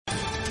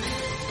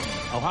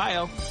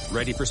Ohio,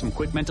 ready for some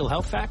quick mental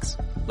health facts?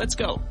 Let's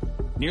go.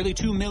 Nearly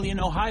 2 million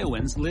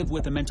Ohioans live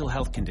with a mental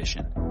health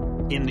condition.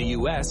 In the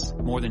U.S.,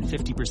 more than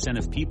 50%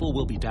 of people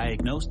will be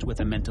diagnosed with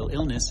a mental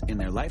illness in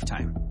their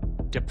lifetime.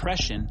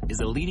 Depression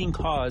is a leading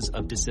cause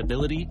of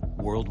disability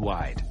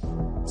worldwide.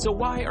 So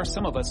why are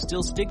some of us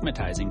still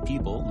stigmatizing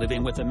people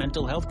living with a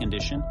mental health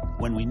condition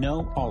when we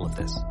know all of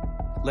this?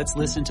 Let's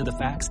listen to the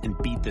facts and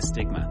beat the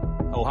stigma.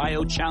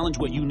 Ohio, challenge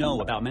what you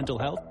know about mental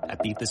health at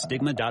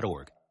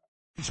beatthestigma.org.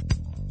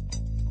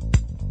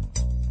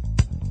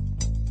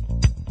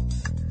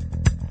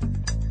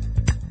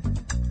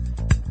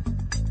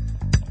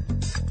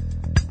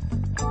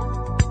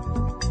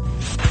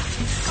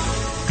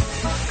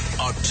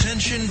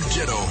 Attention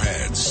Ditto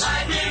Heads.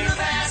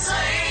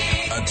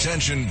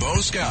 Attention Bo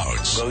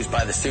Scouts. Goes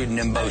by the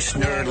pseudonym Bo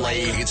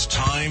Snerdley. It's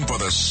time for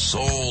the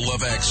Soul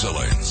of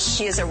Excellence.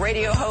 He is a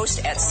radio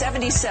host at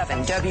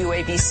 77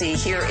 WABC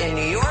here in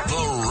New York.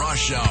 The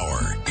Rush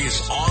Hour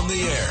is on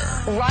the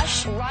air.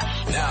 Rush.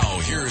 Now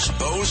here's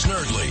Bo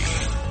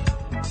Snerdley.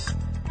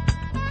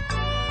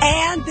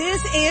 And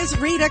this is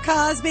Rita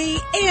Cosby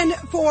in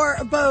for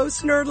Bo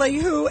Snerdley,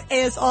 who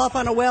is off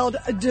on a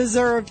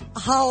well-deserved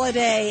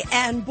holiday.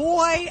 And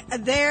boy,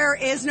 there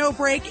is no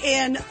break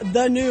in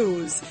the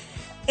news.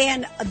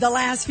 In the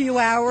last few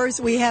hours,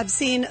 we have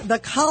seen the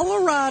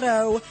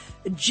Colorado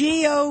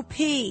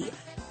GOP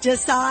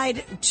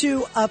decide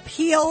to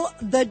appeal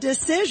the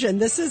decision.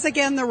 This is,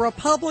 again, the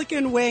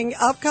Republican wing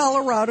of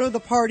Colorado, the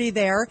party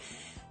there,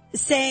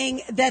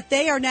 saying that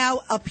they are now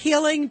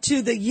appealing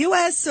to the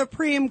U.S.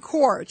 Supreme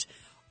Court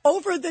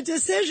over the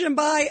decision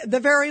by the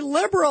very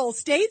liberal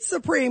state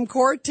Supreme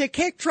Court to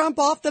kick Trump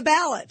off the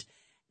ballot.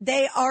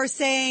 They are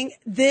saying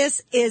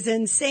this is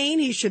insane.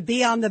 He should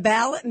be on the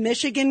ballot.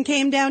 Michigan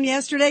came down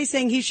yesterday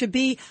saying he should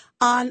be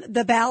on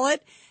the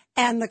ballot.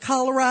 And the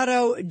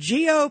Colorado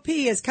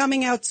GOP is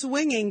coming out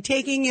swinging,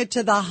 taking it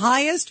to the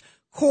highest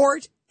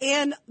court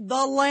in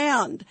the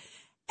land.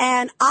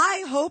 And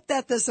I hope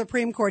that the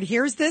Supreme Court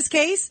hears this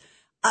case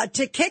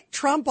to kick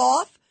Trump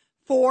off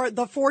for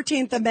the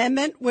 14th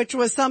Amendment, which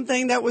was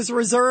something that was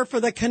reserved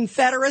for the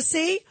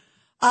Confederacy,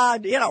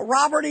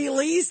 Robert E.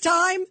 Lee's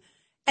time.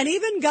 And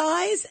even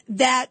guys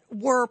that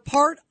were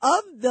part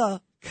of the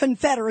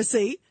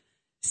Confederacy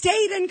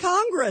stayed in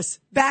Congress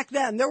back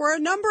then. There were a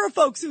number of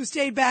folks who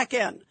stayed back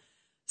in.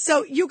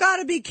 So you got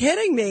to be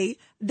kidding me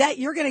that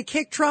you're going to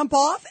kick Trump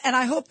off. And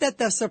I hope that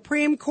the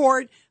Supreme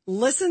Court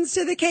listens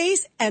to the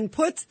case and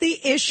puts the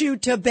issue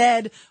to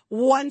bed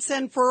once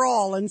and for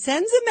all and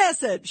sends a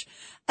message,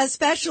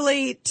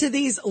 especially to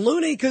these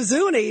loony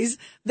kazoonies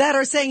that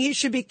are saying he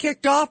should be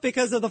kicked off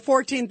because of the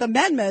 14th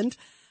Amendment.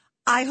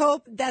 I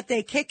hope that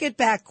they kick it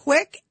back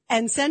quick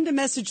and send a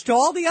message to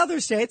all the other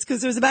states,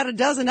 because there's about a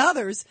dozen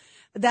others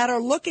that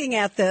are looking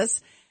at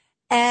this,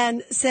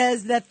 and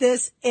says that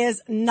this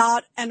is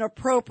not an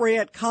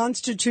appropriate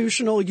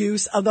constitutional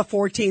use of the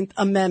 14th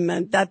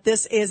Amendment, that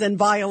this is in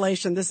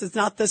violation. This is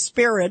not the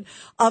spirit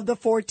of the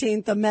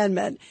 14th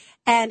Amendment.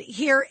 And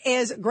here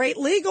is great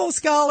legal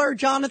scholar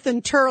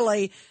Jonathan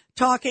Turley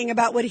talking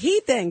about what he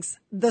thinks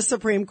the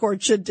Supreme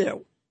Court should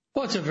do.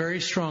 Well, it's a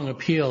very strong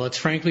appeal. It's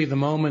frankly the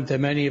moment that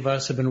many of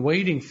us have been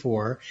waiting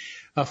for.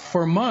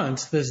 For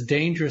months, this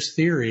dangerous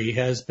theory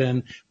has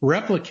been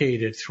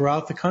replicated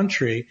throughout the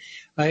country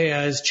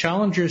as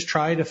challengers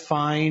try to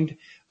find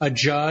a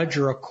judge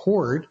or a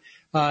court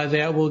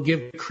that will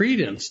give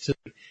credence to.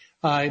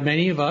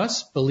 Many of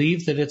us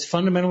believe that it's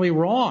fundamentally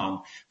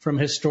wrong from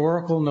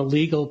historical and a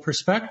legal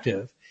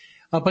perspective.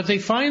 But they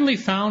finally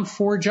found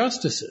 4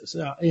 justices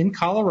in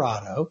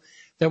Colorado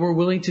that were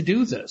willing to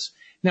do this.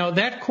 Now,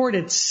 that court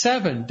had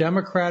 7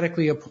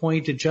 democratically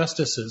appointed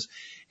justices,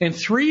 and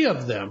 3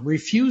 of them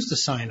refused to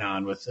sign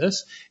on with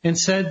this and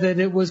said that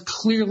it was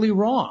clearly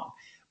wrong.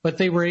 But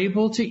they were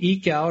able to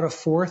eke out a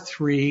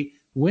 4-3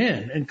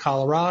 win in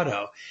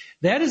Colorado.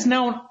 That is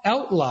now an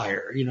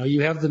outlier.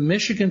 You have the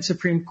Michigan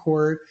Supreme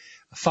Court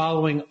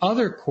following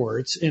other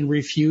courts in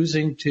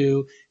refusing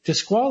to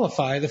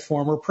disqualify the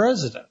former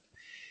president.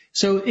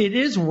 So it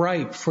is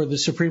ripe for the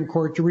Supreme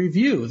Court to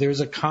review.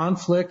 There's a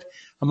conflict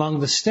among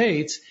the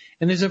states,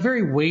 and there's a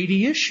very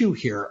weighty issue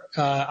here,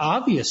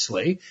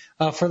 obviously,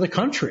 for the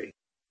country.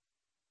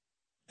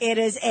 It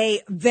is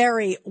a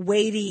very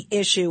weighty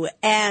issue,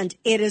 and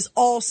it is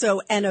also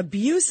an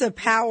abuse of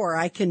power,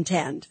 I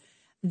contend,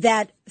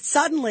 that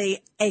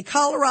suddenly a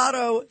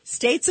Colorado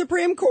state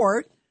Supreme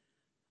Court,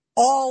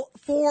 all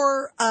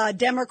 4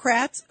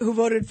 Democrats who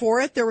voted for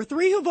it. There were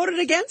 3 who voted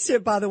against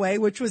it, by the way,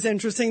 which was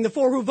interesting. The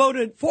 4 who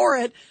voted for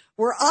it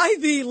were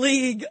Ivy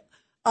League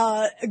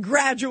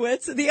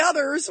graduates. The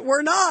others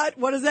were not.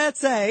 What does that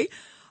say?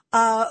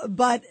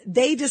 But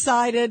they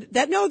decided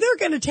that, no, they're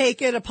going to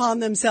take it upon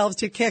themselves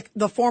to kick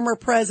the former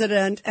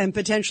president and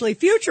potentially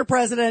future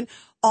president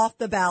off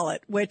the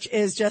ballot, which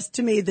is just,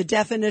 to me, the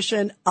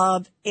definition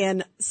of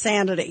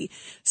insanity.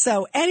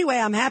 So anyway,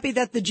 I'm happy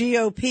that the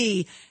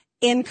GOP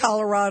in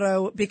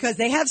Colorado, because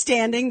they have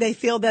standing, they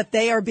feel that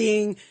they are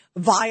being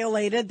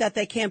violated, that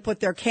they can't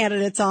put their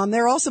candidates on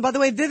there. Also, by the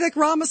way, Vivek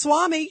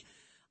Ramaswamy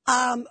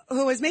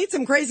who has made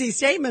some crazy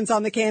statements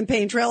on the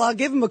campaign trail. I'll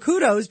give him a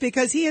kudos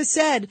because he has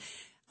said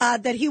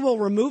that he will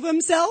remove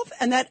himself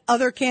and that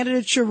other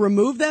candidates should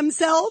remove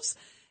themselves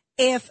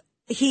if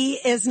he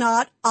is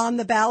not on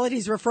the ballot.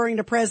 He's referring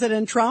to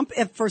President Trump.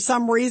 If for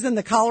some reason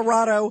the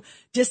Colorado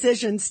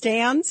decision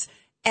stands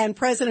and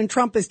President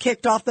Trump is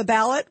kicked off the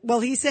ballot,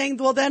 well, he's saying,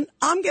 well, then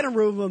I'm going to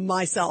remove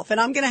myself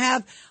and I'm going to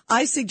have,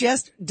 I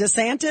suggest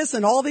DeSantis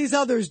and all these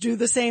others do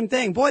the same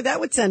thing. Boy, that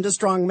would send a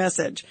strong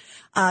message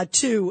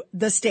to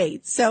the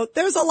state. So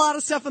there's a lot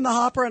of stuff in the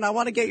hopper, and I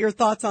want to get your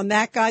thoughts on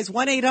that, guys.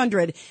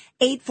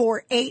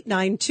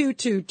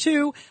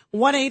 1-800-848-9222,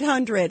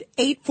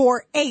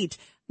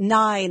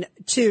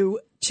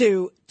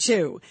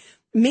 1-800-848-9222.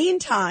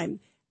 Meantime,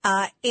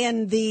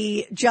 in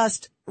the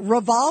just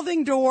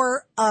revolving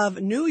door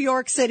of New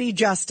York City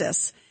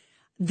justice,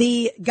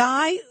 the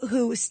guy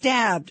who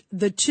stabbed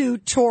the two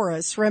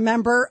tourists,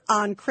 remember,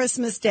 on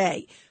Christmas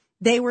Day,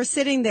 they were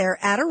sitting there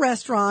at a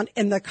restaurant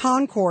in the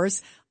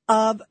concourse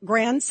of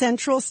Grand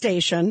Central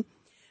Station.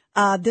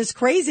 This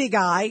crazy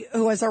guy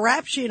who has a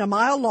rap sheet a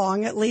mile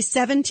long, at least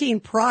 17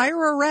 prior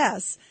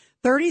arrests,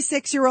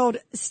 36-year-old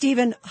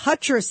Stephen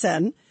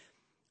Hutcherson.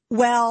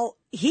 Well,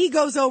 he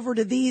goes over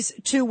to these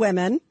two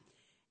women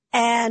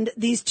and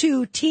these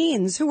two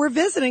teens who were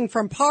visiting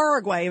from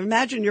Paraguay.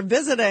 Imagine you're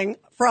visiting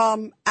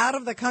from out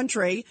of the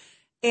country.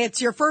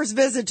 It's your first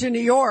visit to New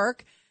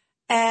York.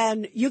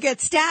 And you get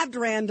stabbed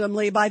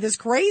randomly by this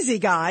crazy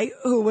guy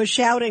who was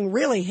shouting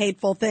really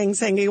hateful things,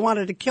 saying he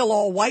wanted to kill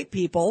all white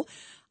people.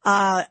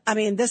 I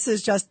mean, this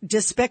is just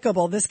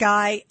despicable, this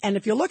guy. And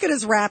if you look at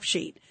his rap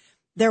sheet,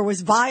 there was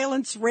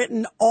violence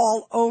written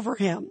all over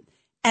him.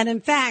 And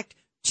in fact,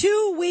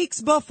 2 weeks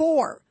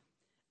before,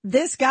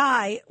 this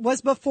guy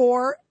was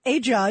before a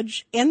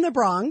judge in the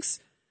Bronx,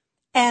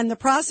 and the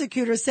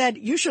prosecutor said,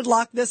 you should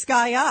lock this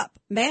guy up.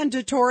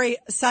 Mandatory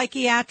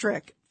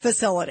psychiatric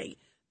facility.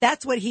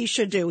 That's what he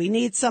should do. He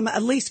needs some,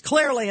 at least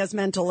clearly has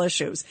mental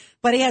issues,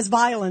 but he has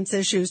violence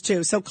issues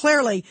too. So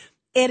clearly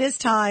it is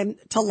time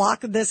to lock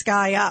this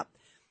guy up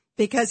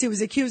because he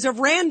was accused of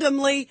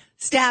randomly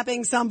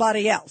stabbing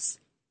somebody else.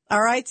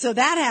 All right. So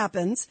that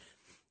happens.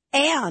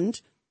 And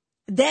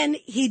then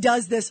he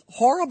does this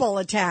horrible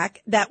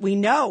attack that we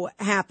know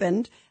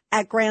happened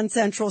at Grand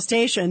Central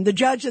Station. The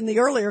judge in the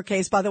earlier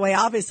case, by the way,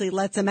 obviously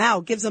lets him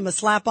out, gives him a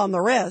slap on the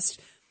wrist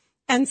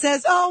and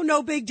says, oh,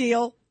 no big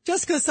deal.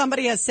 Just because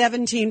somebody has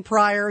 17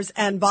 priors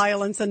and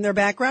violence in their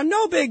background,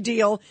 no big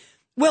deal.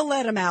 We'll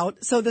let him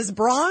out. So this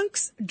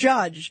Bronx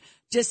judge,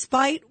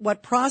 despite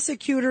what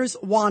prosecutors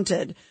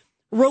wanted,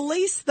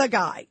 released the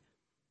guy.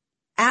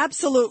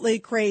 Absolutely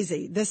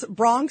crazy. This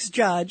Bronx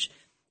judge.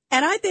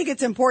 And I think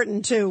it's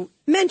important to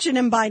mention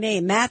him by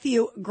name.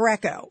 Matthew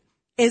Greco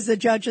is the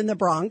judge in the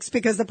Bronx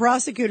because the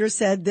prosecutor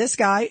said this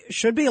guy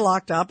should be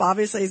locked up.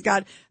 Obviously, he's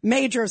got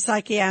major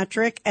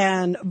psychiatric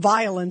and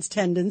violence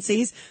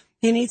tendencies.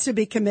 He needs to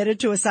be committed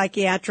to a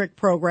psychiatric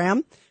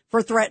program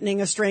for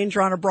threatening a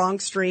stranger on a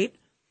Bronx street.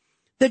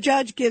 The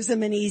judge gives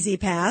him an easy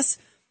pass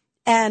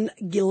and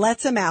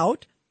lets him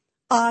out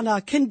on a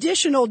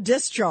conditional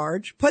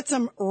discharge, puts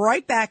him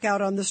right back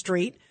out on the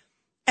street.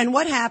 And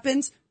what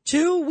happens?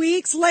 2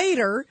 weeks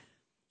later,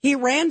 he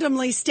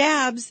randomly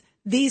stabs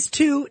these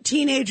two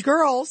teenage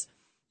girls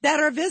that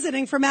are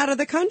visiting from out of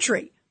the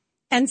country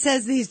and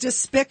says these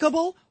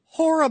despicable,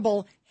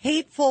 horrible,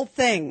 hateful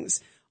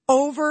things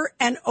over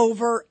and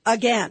over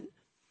again.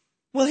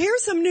 Well,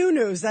 here's some new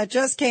news that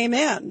just came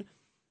in.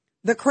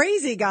 The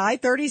crazy guy,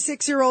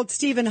 36-year-old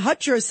Stephen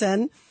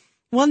Hutcherson,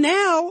 well,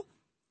 now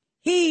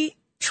he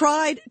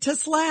tried to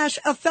slash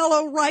a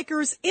fellow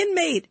Rikers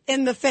inmate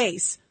in the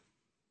face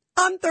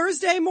on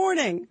Thursday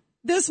morning,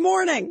 this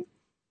morning.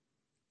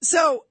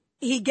 So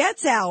he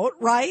gets out,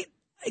 right,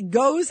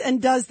 goes and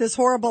does this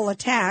horrible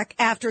attack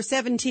after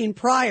 17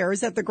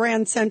 priors at the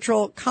Grand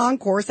Central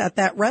Concourse at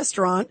that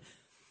restaurant.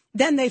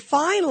 Then they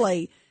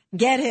finally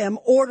get him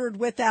ordered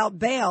without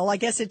bail. I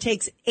guess it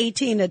takes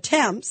 18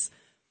 attempts.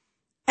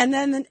 And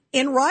then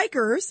in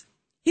Rikers,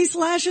 he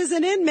slashes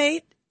an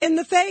inmate in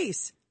the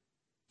face.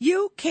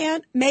 You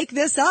can't make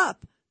this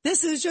up.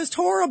 This is just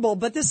horrible,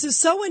 but this is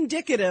so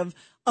indicative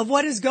of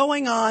what is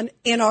going on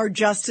in our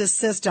justice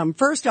system.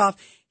 First off,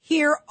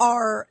 here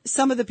are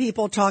some of the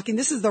people talking.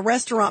 This is the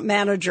restaurant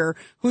manager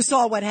who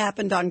saw what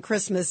happened on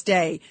Christmas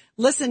Day.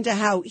 Listen to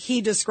how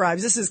he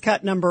describes. This is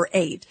cut number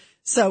 8.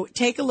 So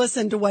take a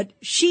listen to what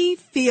she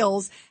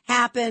feels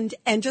happened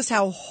and just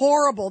how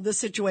horrible the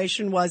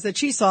situation was that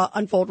she saw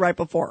unfold right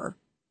before her.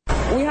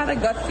 We had a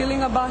gut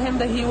feeling about him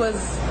that he was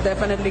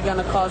definitely going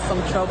to cause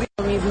some trouble.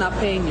 It means not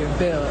paying your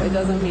bill. It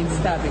doesn't mean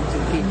stabbing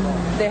two people.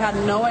 They had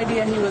no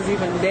idea he was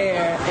even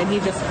there, and he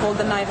just pulled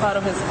the knife out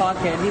of his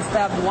pocket. He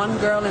stabbed one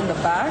girl in the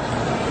back,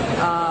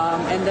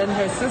 and then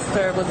her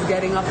sister was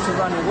getting up to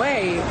run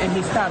away, and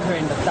he stabbed her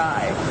in the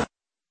thigh.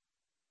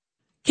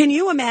 Can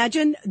you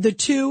imagine the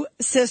two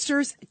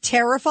sisters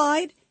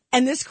terrified?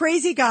 And this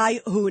crazy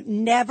guy who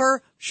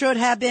never should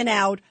have been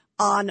out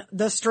on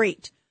the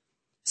street.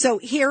 So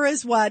here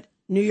is what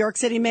New York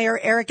City Mayor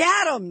Eric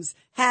Adams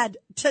had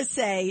to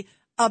say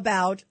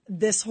about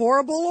this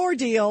horrible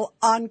ordeal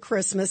on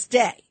Christmas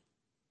Day.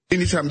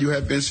 Anytime you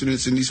have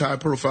incidents in these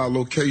high-profile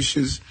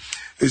locations,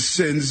 it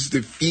sends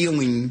the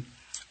feeling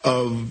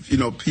of,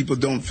 people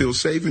don't feel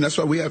safe. And that's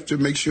why we have to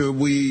make sure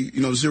we,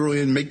 zero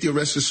in, make the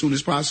arrest as soon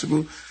as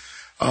possible,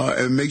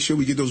 and make sure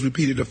we get those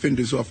repeated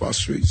offenders off our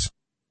streets.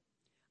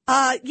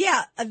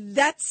 Yeah,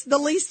 that's the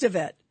least of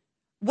it.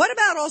 What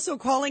about also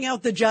calling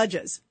out the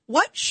judges?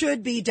 What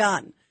should be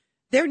done?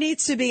 There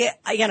needs to be,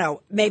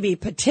 maybe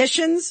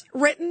petitions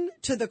written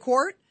to the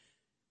court.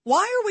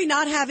 Why are we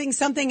not having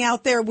something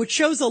out there which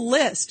shows a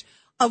list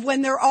of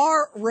when there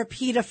are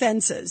repeat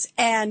offenses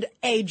and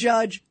a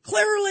judge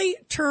clearly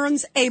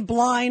turns a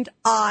blind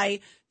eye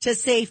to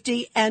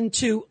safety and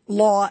to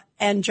law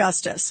and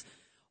justice?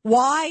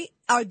 Why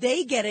are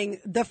they getting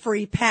the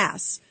free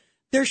pass?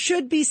 There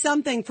should be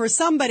something for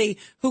somebody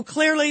who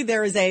clearly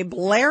there is a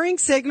blaring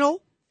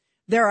signal.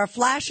 There are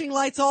flashing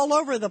lights all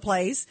over the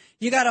place.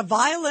 You got a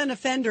violent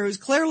offender who's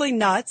clearly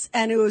nuts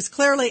and who is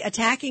clearly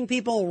attacking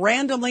people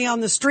randomly on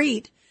the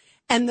street.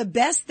 And the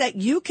best that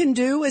you can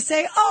do is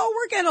say, oh,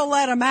 we're going to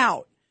let him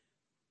out.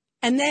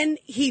 And then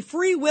he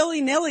free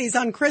willy-nillys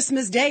on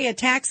Christmas Day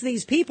attacks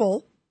these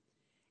people.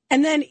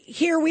 And then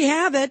here we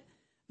have it.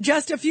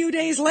 Just a few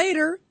days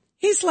later,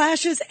 he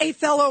slashes a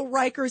fellow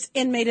Rikers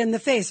inmate in the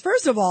face.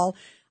 First of all,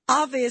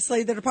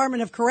 obviously, the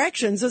Department of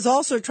Corrections is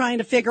also trying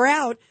to figure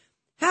out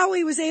how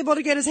he was able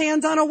to get his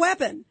hands on a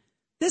weapon.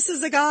 This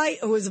is a guy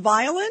who is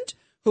violent,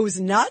 who's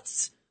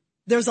nuts.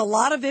 There's a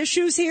lot of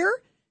issues here.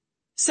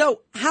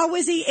 So how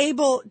is he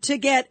able to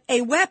get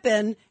a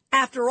weapon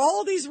after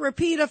all these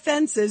repeat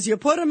offenses? You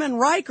put him in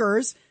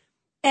Rikers,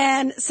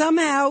 and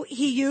somehow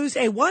he used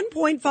a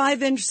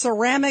 1.5-inch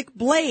ceramic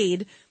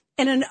blade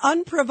in an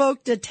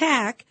unprovoked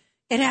attack.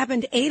 It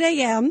happened 8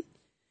 a.m.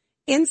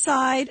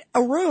 inside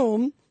a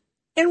room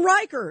in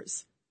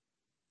Rikers.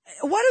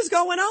 What is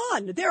going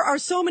on? There are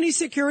so many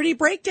security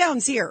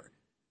breakdowns here.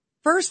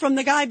 First, from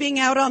the guy being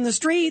out on the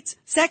streets.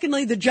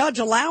 Secondly, the judge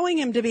allowing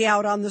him to be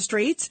out on the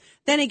streets.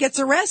 Then he gets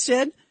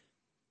arrested.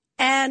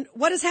 And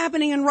what is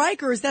happening in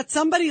Rikers that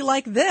somebody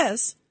like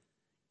this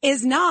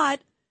is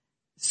not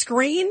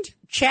screened,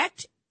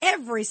 checked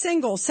every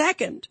single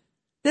second.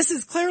 This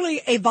is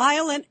clearly a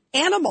violent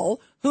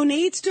animal who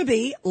needs to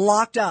be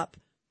locked up.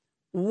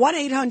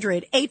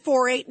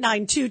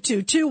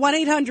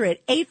 1-800-848-9222,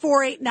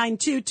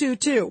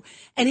 1-800-848-9222.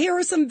 And here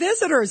are some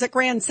visitors at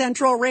Grand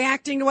Central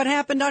reacting to what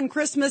happened on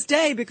Christmas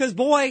Day because,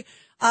 boy,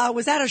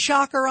 was that a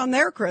shocker on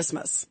their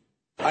Christmas.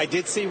 I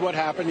did see what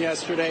happened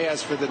yesterday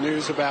as for the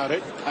news about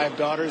it. I have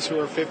daughters who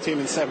are 15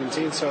 and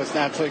 17, so it's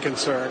naturally a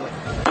concern.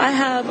 I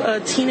have a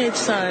teenage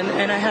son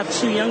and I have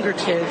 2 younger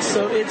kids,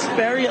 so it's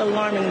very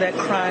alarming that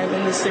crime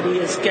in the city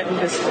is getting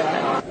this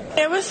bad.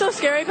 It was so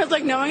scary because,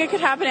 knowing it could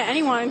happen to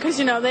anyone because,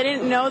 they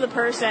didn't know the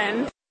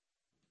person.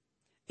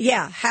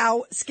 Yeah,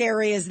 how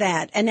scary is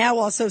that? And now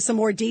also some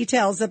more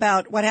details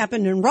about what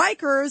happened in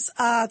Rikers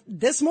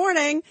this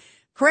morning.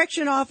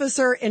 Correction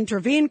officer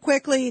intervened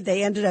quickly.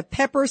 They ended up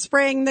pepper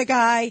spraying the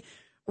guy,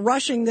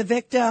 rushing the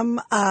victim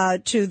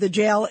to the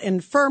jail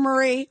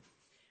infirmary.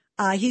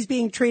 He's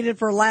being treated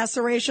for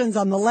lacerations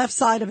on the left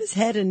side of his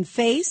head and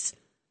face.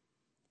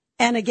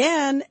 And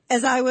again,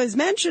 as I was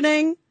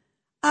mentioning,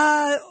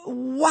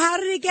 how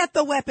did he get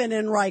the weapon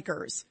in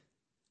Rikers?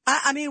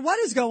 I mean, what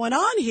is going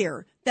on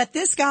here? That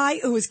this guy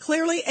who is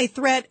clearly a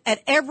threat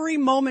at every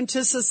moment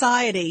to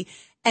society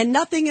and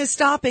nothing is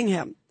stopping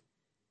him.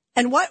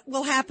 And what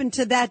will happen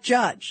to that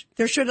judge?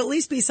 There should at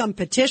least be some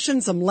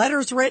petition, some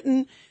letters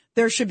written.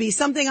 There should be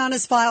something on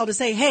his file to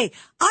say, hey,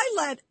 I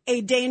let a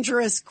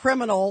dangerous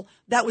criminal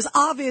that was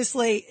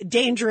obviously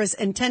dangerous,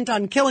 intent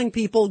on killing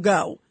people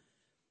go.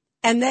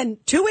 And then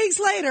 2 weeks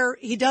later,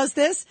 he does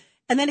this,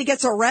 and then he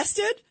gets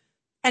arrested,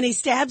 and he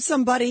stabs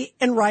somebody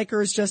in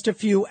Rikers just a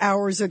few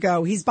hours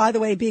ago. He's, by the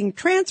way, being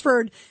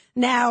transferred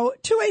now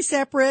to a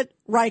separate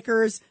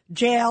Rikers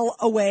jail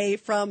away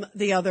from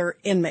the other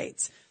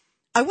inmates.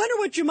 I wonder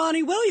what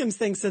Jumaane Williams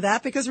thinks of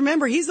that, because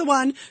remember, he's the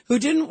one who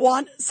didn't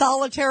want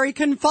solitary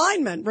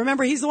confinement.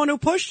 Remember, he's the one who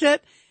pushed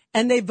it,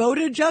 and they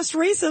voted just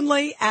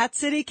recently at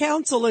City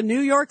Council in New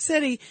York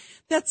City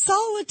that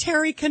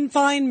solitary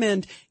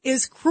confinement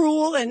is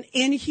cruel and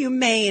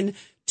inhumane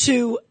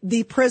to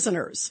the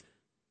prisoners.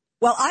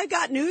 Well, I've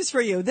got news for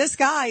you. This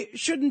guy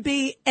shouldn't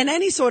be in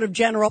any sort of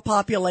general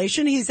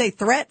population. He's a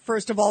threat,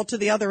 first of all, to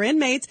the other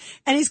inmates,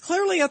 and he's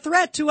clearly a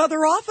threat to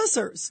other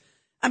officers.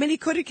 I mean, he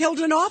could have killed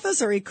an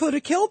officer. He could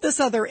have killed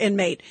this other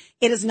inmate.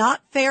 It is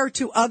not fair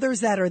to others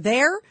that are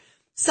there.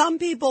 Some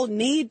people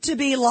need to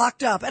be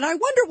locked up. And I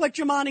wonder what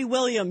Jumaane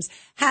Williams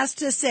has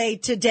to say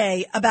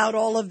today about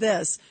all of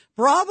this.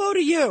 Bravo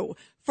to you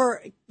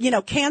for,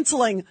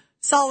 canceling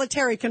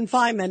solitary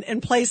confinement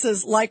in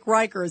places like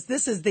Rikers.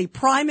 This is the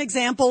prime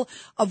example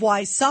of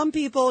why some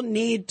people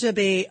need to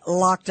be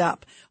locked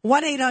up.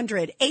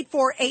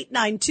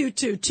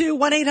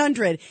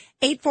 1-800-848-9222,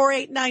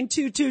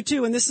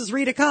 1-800-848-9222. And this is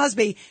Rita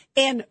Cosby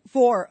in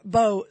for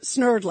Bo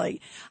Snerdley.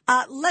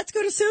 Let's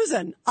go to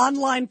Susan on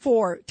line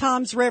 4,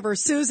 Toms River.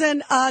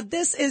 Susan,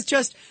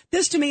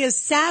 this to me is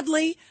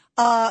sadly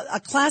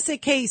a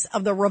classic case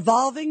of the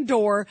revolving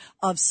door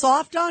of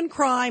soft on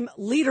crime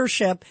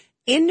leadership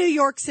in New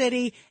York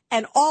City,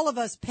 and all of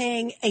us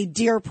paying a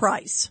dear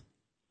price.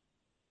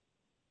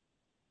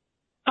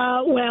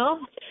 Well,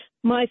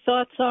 my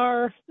thoughts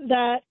are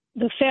that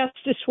the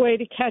fastest way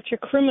to catch a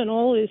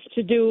criminal is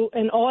to do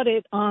an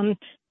audit on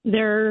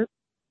their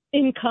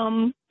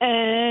income,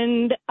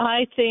 and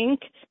I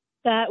think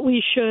that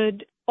we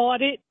should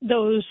audit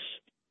those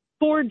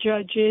 4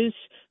 judges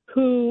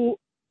who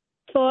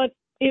thought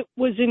it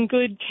was in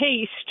good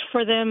taste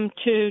for them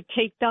to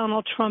take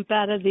Donald Trump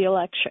out of the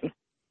election.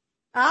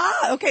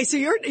 Okay. So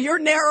you're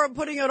narrow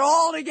putting it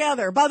all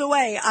together. By the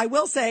way, I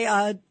will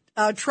say,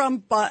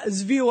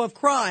 Trump's view of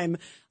crime,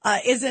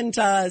 isn't,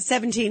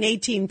 17,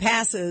 18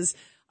 passes,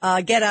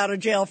 get out of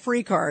jail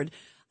free card.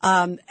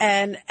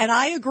 And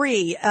I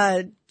agree,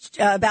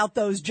 about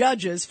those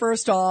judges.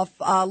 First off,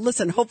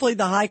 listen, hopefully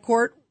the high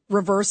court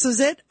reverses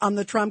it on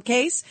the Trump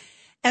case.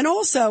 And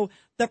also,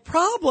 the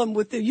problem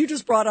with you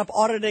just brought up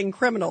auditing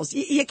criminals.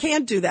 You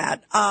can't do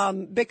that,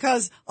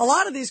 because a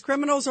lot of these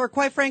criminals are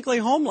quite frankly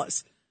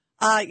homeless.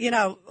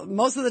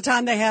 Most of the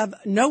time they have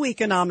no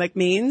economic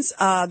means.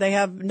 They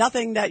have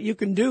nothing that you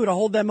can do to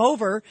hold them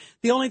over.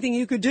 The only thing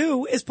you could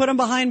do is put them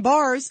behind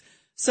bars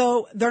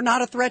so they're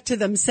not a threat to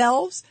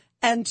themselves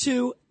and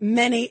to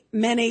many,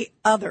 many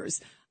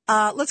others.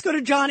 Let's go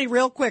to Johnny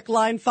real quick,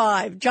 line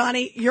 5.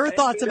 Johnny, your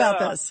thoughts about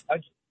this?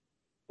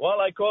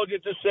 I called you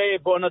to say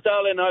Buon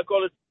Natale, and I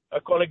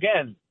call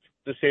again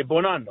to say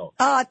Buon Anno.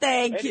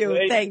 Thank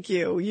you. Thank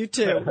you. You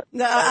too.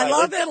 I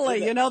love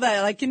Italy. You know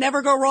that. I can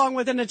never go wrong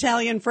with an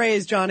Italian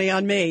phrase, Johnny,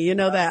 on me. You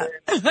know that.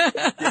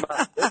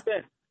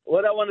 Listen,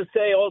 what I want to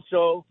say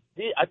also,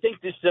 I think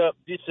this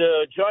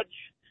judge,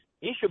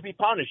 he should be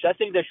punished. I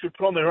think they should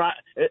throw him in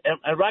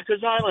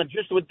Rikers Island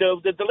just with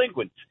the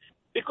delinquents,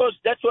 because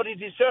that's what he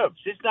deserves.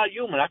 He's not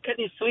human. How can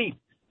he sleep?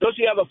 Does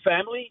he have a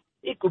family?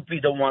 He could be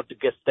the one to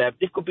get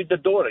stabbed. It could be the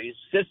daughter, his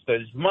sister,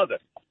 his mother.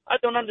 I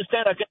don't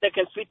understand how they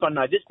can sleep at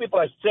night. These people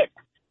are sick.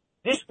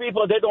 These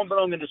people, they don't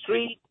belong in the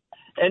street.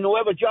 And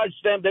whoever judges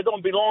them, they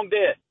don't belong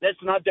there.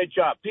 That's not their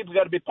job. People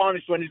got to be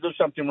punished when they do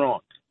something wrong.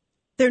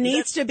 There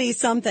needs to be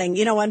something.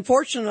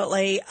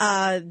 Unfortunately,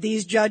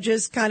 these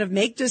judges kind of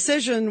make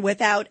decision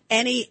without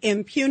any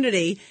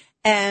impunity.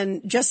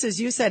 And just as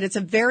you said, it's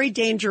a very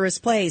dangerous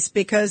place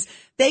because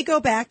they go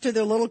back to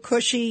their little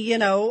cushy,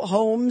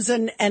 homes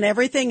and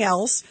everything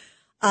else.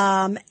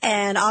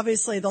 And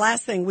obviously the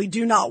last thing we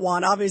do not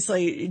want,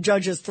 obviously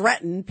judges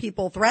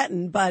people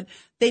threaten, but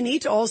they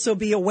need to also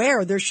be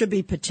aware there should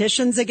be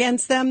petitions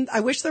against them. I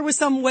wish there was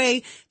some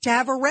way to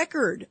have a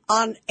record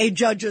on a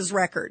judge's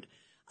record.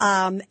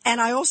 And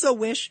I also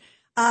wish,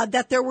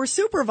 that there were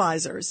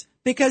supervisors,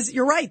 because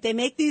you're right. They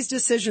make these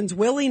decisions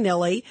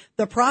willy-nilly.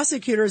 The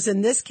prosecutors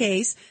in this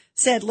case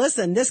said,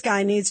 listen, this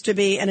guy needs to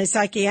be in a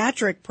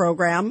psychiatric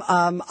program.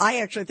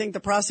 I actually think the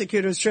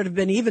prosecutors should have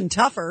been even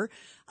tougher.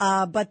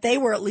 But they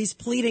were at least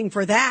pleading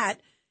for that.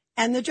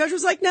 And the judge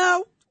was like,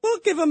 no, we'll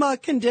give him a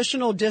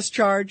conditional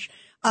discharge.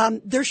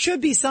 There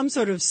should be some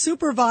sort of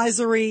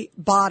supervisory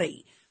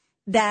body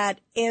that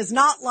is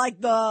not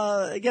like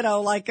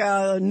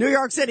the, New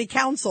York City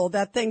Council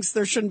that thinks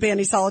there shouldn't be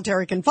any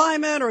solitary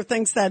confinement or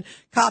thinks that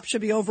cops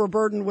should be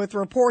overburdened with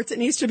reports. It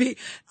needs to be,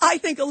 I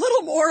think, a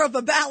little more of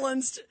a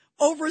balanced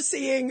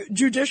overseeing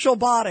judicial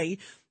body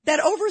that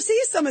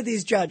oversees some of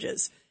these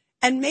judges.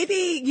 And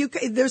maybe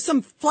there's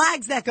some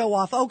flags that go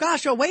off. Oh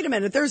gosh, wait a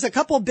minute. There's a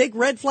couple big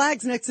red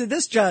flags next to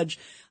this judge.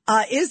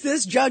 Is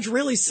this judge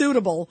really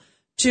suitable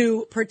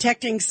to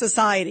protecting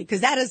society?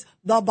 Because that is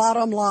the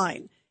bottom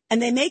line.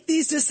 And they make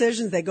these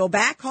decisions. They go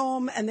back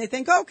home and they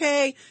think,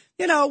 okay,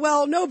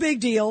 no big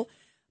deal.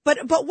 But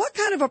what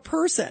kind of a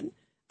person?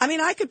 I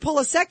mean, I could pull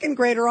a second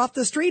grader off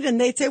the street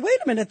and they'd say, wait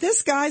a minute,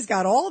 this guy's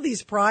got all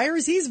these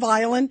priors. He's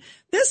violent.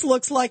 This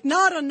looks like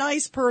not a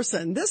nice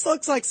person. This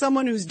looks like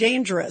someone who's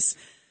dangerous.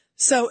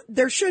 So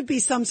there should be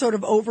some sort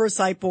of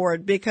oversight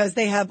board because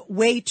they have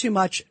way too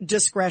much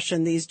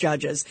discretion, these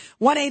judges.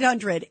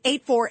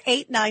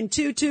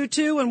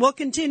 1-800-848-9222. And we'll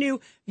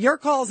continue your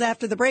calls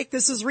after the break.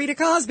 This is Rita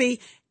Cosby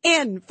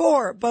in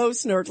for Bo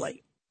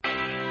Snerdley.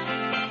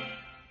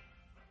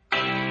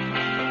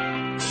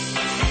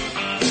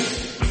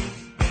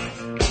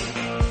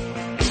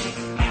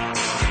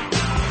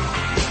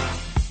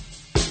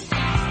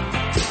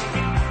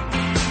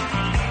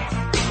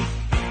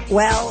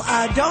 Well,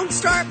 don't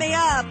start me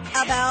up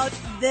about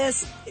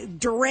this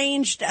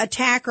deranged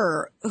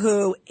attacker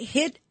who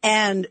hit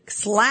and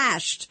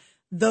slashed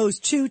those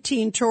 2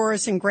 teen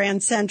tourists in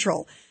Grand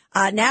Central.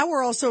 Now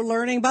we're also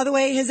learning, by the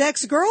way, his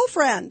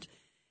ex-girlfriend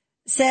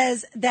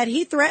says that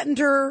he threatened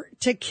her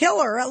to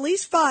kill her at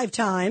least 5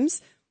 times,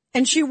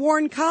 and she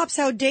warned cops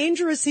how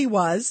dangerous he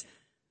was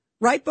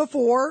right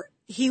before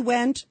he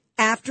went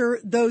after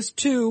those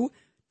 2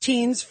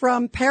 teens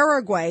from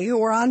Paraguay who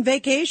were on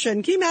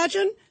vacation. Can you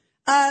imagine?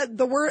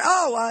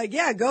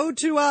 Go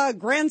to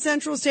Grand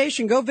Central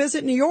Station, go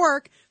visit New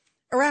York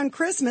around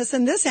Christmas,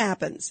 and this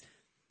happens.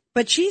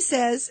 But she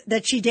says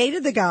that she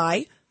dated the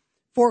guy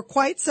for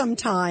quite some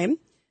time.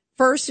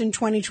 first in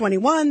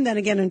 2021, then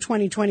again in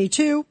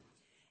 2022.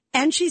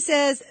 And she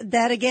says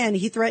that, again,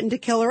 he threatened to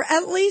kill her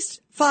at least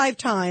 5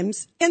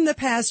 times in the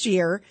past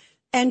year.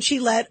 And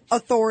she let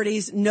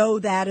authorities know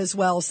that as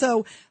well.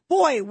 So,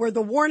 boy, were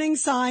the warning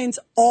signs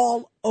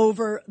all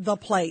over the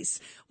place.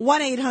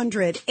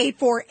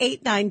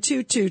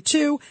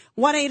 1-800-848-9222.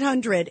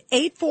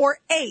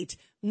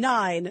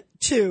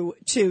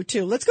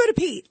 1-800-848-9222. Let's go to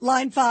Pete,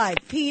 line 5.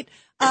 Pete,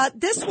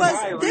 this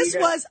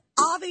was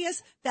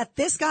obvious that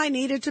this guy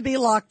needed to be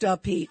locked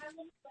up, Pete.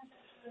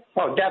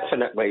 Oh,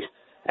 definitely.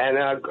 And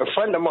a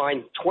friend of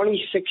mine,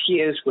 26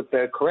 years with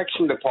the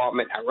correction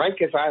department at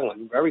Rikers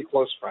Island, very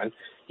close friend.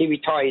 He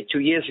retired 2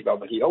 years ago,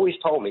 but he always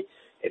told me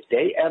if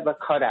they ever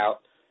cut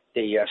out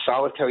the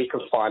solitary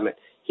confinement,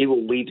 he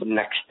will leave the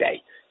next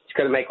day. It's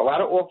going to make a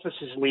lot of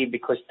officers leave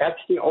because that's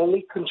the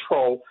only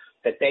control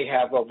that they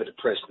have over the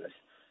prisoners.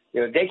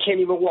 You know, they can't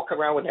even walk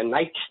around with a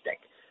nightstick.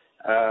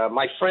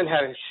 My friend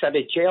had a set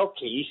of jail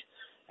keys,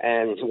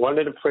 and one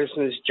of the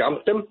prisoners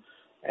jumped him,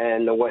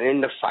 and went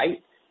in the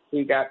fight.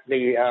 He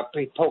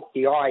poked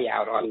the eye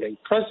out on the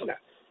prisoner.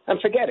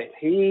 And forget it.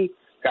 He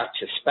got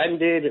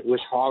suspended. It was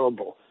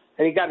horrible.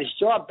 And he got his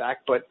job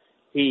back, but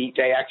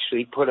they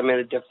actually put him in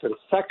a different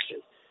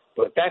section.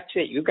 But that's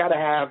it. You got to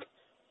have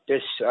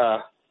this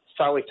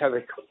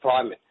solitary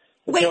confinement.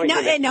 Wait,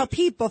 now,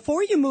 Pete,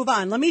 before you move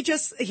on, let me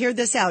just hear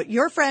this out.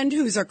 Your friend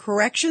who's a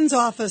corrections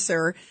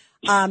officer,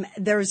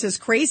 there's this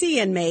crazy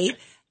inmate,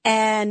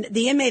 and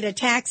the inmate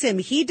attacks him.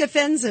 He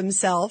defends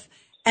himself,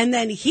 and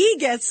then he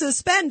gets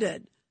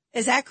suspended.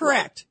 Is that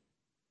correct?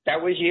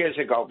 That was years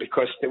ago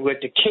because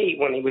with the key,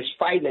 when he was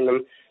fighting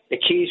him, the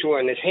keys were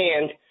in his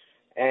hand,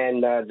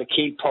 and the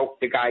key poked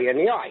the guy in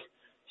the eye.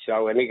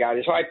 So, and he got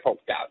his eye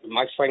poked out.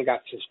 My friend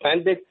got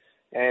suspended,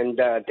 and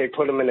they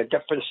put him in a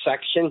different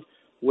section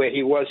where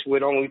he was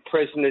with only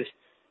prisoners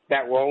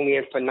that were only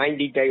in for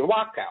 90-day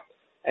lockout.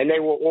 And they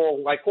were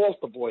all like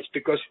altar boys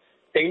because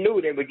they knew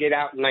they would get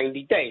out in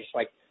 90 days,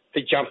 like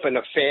to jump in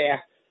a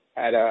fare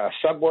at a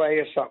subway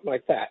or something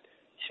like that.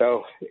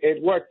 So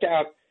it worked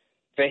out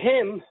for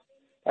him.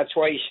 That's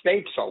why he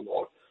stayed so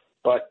long.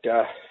 But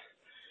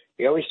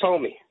he always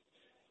told me,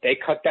 they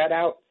cut that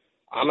out,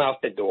 I'm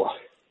out the door.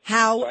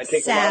 How so I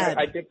think sad.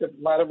 I think a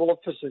lot of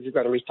officers are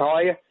going to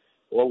retire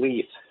or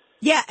leave.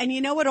 Yeah, and you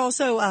know what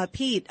also,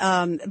 Pete,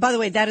 by the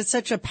way, that is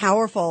such a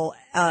powerful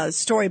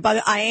story,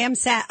 but I am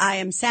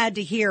sad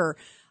to hear,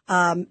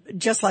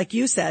 just like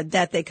you said,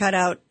 that they cut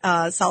out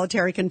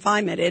solitary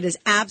confinement. It is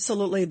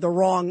absolutely the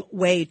wrong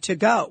way to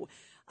go,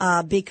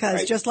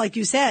 because right. Just like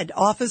you said,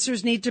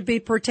 officers need to be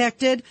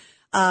protected.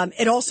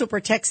 It also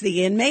protects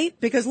the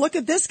inmate, because look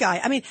at this guy.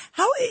 I mean,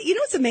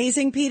 it's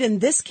amazing, Pete, in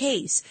this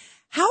case,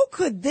 how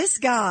could this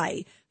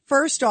guy,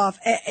 first off,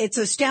 it's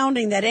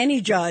astounding that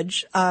any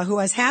judge who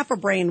has half a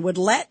brain would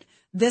let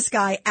this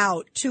guy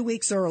out 2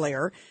 weeks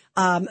earlier.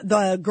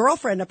 The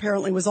girlfriend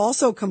apparently was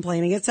also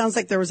complaining. It sounds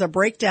like there was a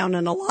breakdown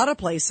in a lot of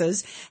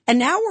places. And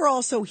now we're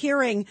also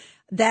hearing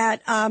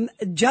that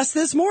just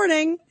this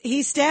morning,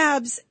 he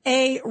stabs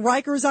a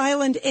Rikers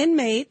Island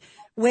inmate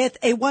with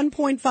a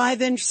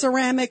 1.5-inch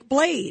ceramic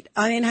blade.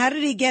 I mean, how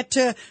did he get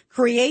to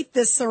create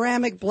this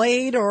ceramic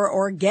blade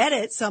or get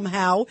it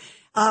somehow?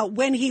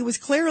 When he was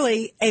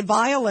clearly a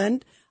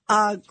violent,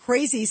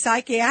 crazy,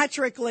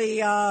 psychiatrically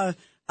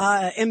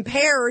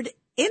impaired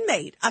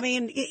inmate. I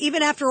mean,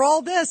 even after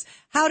all this,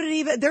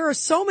 there are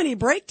so many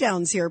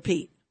breakdowns here,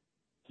 Pete.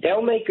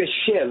 They'll make a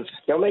shiv.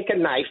 They'll make a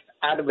knife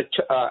out of a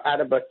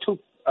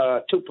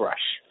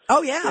toothbrush.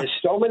 Oh, yeah. There's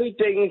so many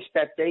things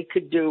that they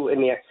could do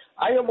in there.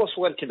 I almost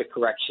went to the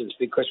corrections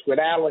because with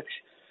Alex,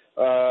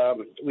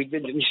 we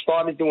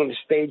started doing the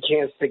stage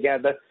hands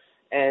together,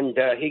 and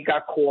he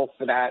got called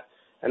for that.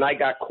 And I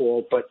got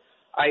called, but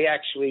I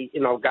actually,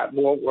 got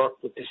more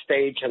work with the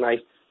stage, and I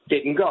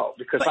didn't go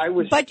because I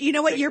was. But you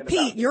know what,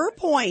 your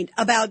point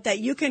about that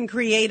you can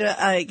create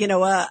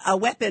a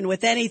weapon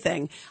with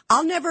anything.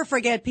 I'll never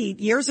forget, Pete,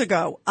 years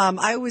ago,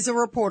 I was a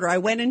reporter. I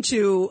went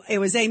it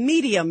was a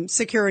medium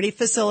security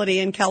facility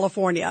in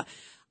California.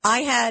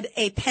 I had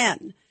a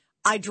pen.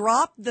 I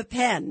dropped the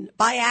pen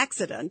by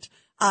accident.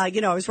 I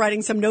was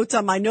writing some notes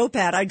on my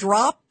notepad. I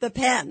dropped the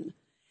pen,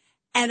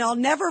 and I'll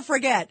never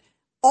forget.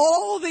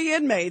 All the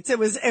inmates, it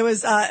was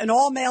an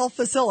all-male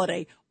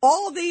facility.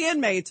 All of the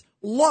inmates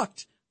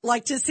looked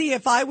like to see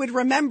if I would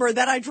remember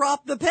that I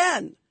dropped the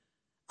pen.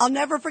 I'll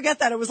never forget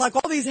that. It was like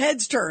all these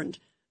heads turned,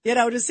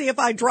 to see if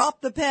I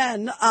dropped the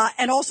pen,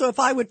 and also if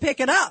I would pick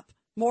it up,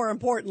 more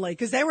importantly,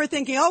 because they were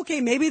thinking, okay,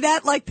 maybe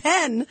that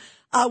pen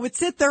would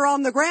sit there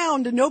on the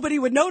ground and nobody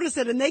would notice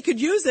it, and they could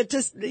use it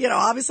to,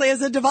 obviously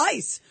as a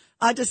device,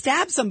 to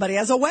stab somebody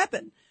as a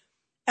weapon.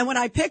 And when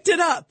I picked it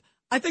up,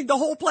 I think the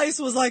whole place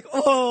was like,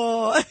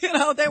 oh,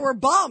 they were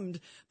bummed.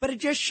 But it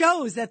just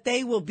shows that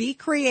they will be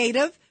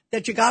creative,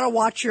 that you got to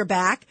watch your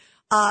back,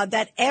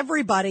 that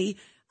everybody,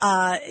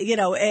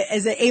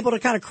 is able to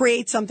kind of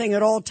create something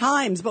at all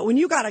times. But when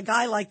you got a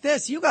guy like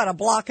this, you got to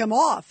block him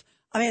off.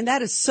 I mean,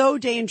 that is so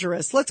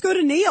dangerous. Let's go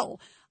to Neil,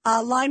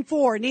 line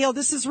 4. Neil,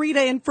 this is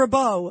Rita in for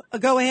Bo.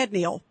 Go ahead,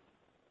 Neil.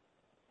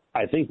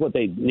 I think what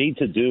they need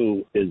to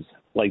do is,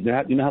 like,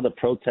 you know how the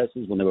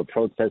protesters, when they were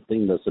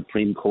protesting the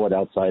Supreme Court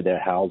outside their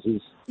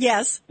houses?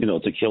 Yes. You know,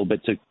 to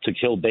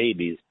kill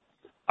babies.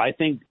 I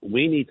think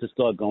we need to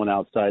start going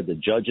outside the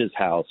judge's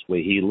house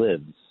where he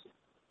lives.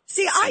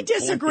 See, I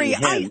disagree.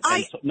 No.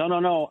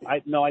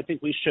 I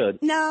think we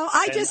should. No,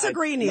 I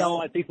disagree, Neil.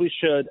 No, I think we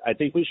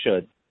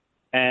should.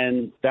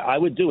 And I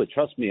would do it.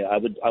 Trust me, I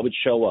would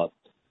show up.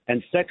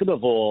 And second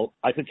of all,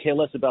 I could care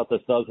less about the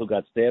thug who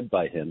got stabbed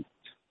by him.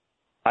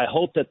 I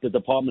hope that the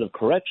Department of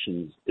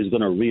Corrections is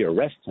going to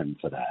rearrest him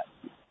for that.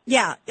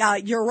 Yeah,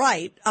 you're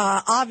right.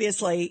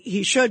 Obviously,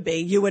 he should be.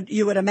 You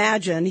would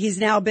imagine. He's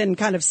now been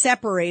kind of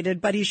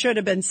separated, but he should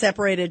have been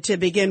separated to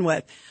begin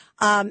with.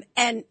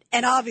 And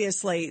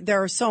obviously,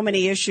 there are so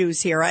many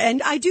issues here.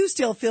 And I do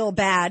still feel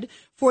bad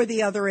for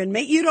the other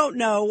inmate. You don't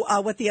know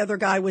what the other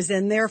guy was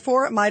in there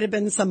for. It might have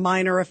been some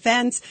minor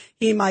offense.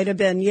 He might have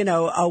been,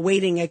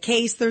 awaiting a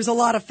case. There's a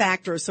lot of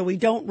factors, so we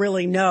don't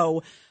really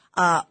know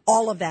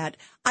all of that.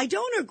 I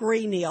don't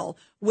agree, Neil,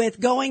 with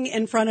going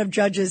in front of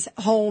judges'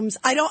 homes.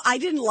 I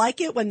didn't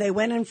like it when they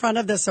went in front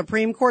of the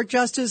Supreme Court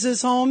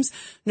justices' homes,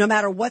 no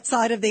matter what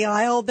side of the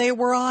aisle they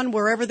were on,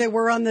 wherever they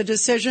were on the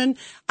decision.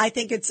 I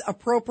think it's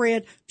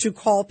appropriate to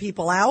call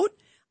people out.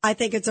 I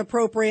think it's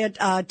appropriate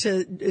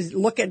to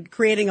look at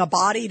creating a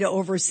body to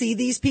oversee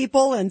these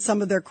people and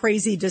some of their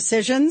crazy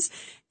decisions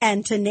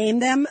and to name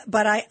them.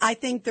 But I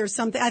think there's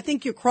something, I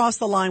think you cross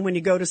the line when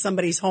you go to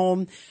somebody's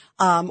home,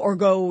 or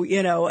go,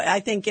 I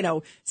think,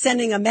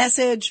 sending a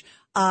message,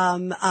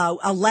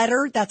 a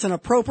letter, that's an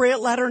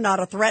appropriate letter, not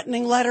a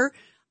threatening letter.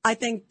 I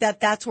think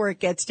that's where it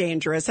gets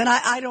dangerous. And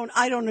I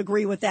don't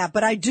agree with that,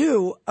 but I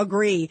do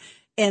agree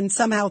in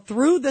somehow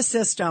through the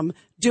system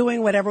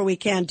doing whatever we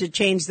can to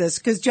change this,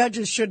 because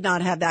judges should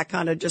not have that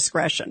kind of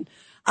discretion.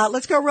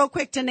 Let's go real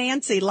quick to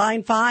Nancy,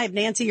 line 5.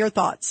 Nancy, your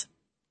thoughts.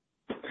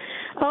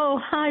 Oh,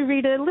 hi,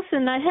 Rita.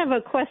 Listen, I have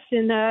a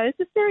question. It's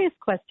a serious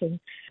question.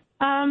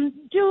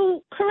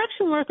 Do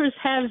correction workers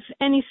have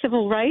any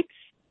civil rights?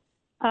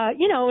 As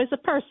a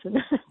person.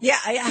 Yeah,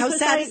 how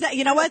sad is that?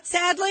 You know what?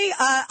 Sadly,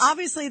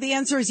 obviously the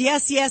answer is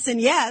yes, yes, and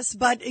yes.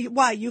 But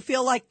why? You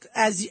feel like,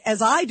 as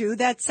I do,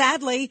 that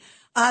sadly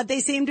they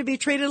seem to be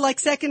treated like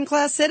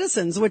second-class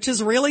citizens, which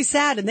is really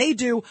sad. And they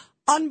do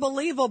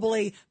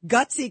unbelievably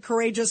gutsy,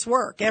 courageous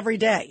work every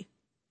day.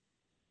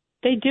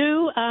 They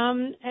do.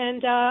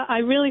 And I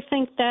really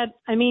think that,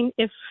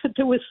 if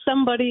there was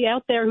somebody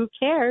out there who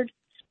cared,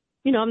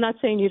 I'm not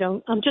saying you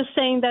don't. I'm just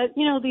saying that,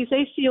 these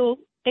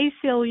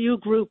ACLU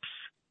groups,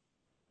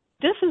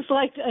 this is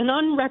like an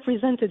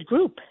unrepresented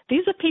group.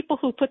 These are people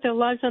who put their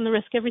lives on the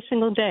risk every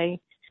single day.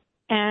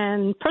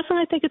 And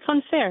personally, I think it's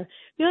unfair.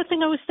 The other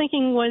thing I was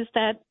thinking was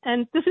that,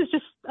 and this is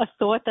just a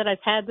thought that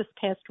I've had this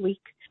past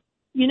week,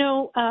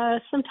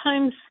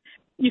 sometimes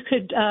you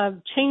could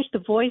change the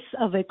voice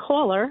of a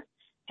caller,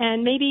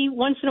 and maybe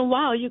once in a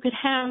while you could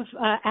have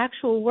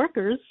actual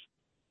workers,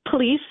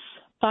 police,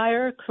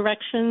 fire,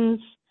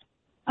 corrections,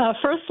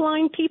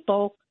 first-line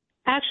people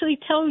actually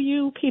tell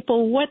you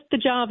people what the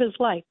job is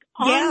like.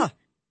 Yeah.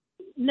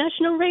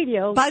 National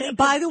radio.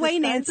 By the way,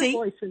 Nancy,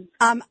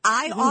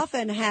 I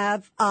often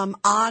have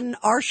on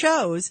our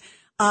shows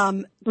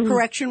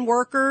correction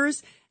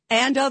workers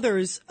and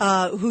others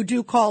who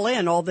do call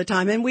in all the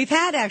time. And we've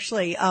had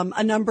actually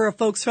a number of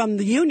folks from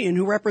the union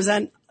who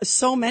represent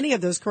so many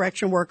of those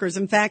correction workers.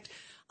 In fact,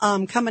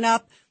 coming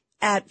up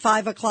at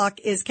 5 o'clock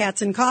is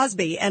Katz and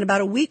Cosby. And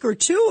about a week or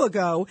two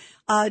ago,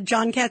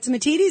 John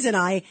Catsimatidis and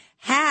I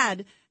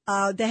had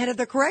the head of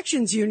the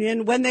corrections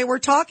union when they were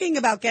talking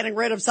about getting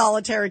rid of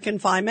solitary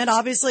confinement.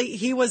 Obviously,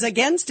 he was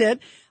against it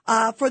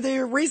for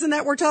the reason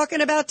that we're talking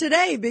about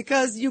today,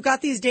 because you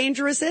got these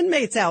dangerous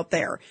inmates out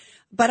there.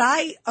 But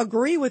I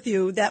agree with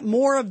you that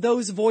more of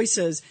those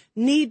voices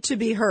need to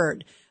be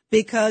heard,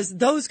 because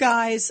those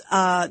guys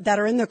that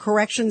are in the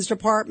corrections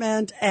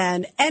department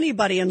and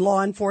anybody in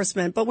law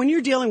enforcement, but when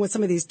you're dealing with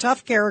some of these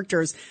tough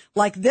characters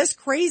like this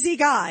crazy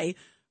guy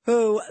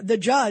who the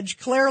judge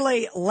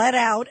clearly let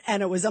out,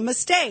 and it was a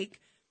mistake,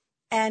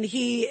 and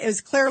he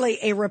is clearly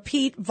a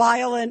repeat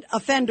violent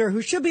offender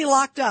who should be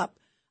locked up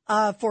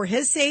for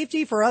his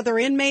safety, for other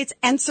inmates,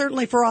 and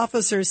certainly for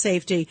officers'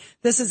 safety.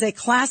 This is a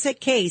classic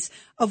case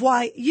of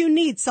why you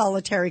need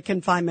solitary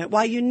confinement,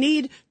 why you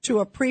need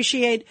to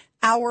appreciate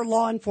our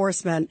law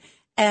enforcement.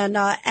 And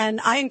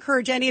I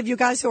encourage any of you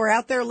guys who are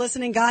out there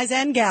listening, guys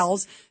and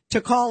gals,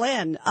 to call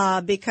in,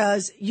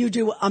 because you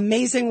do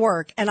amazing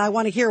work. And I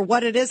want to hear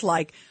what it is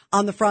like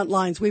on the front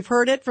lines. We've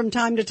heard it from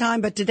time to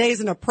time, but today's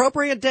an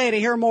appropriate day to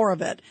hear more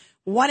of it.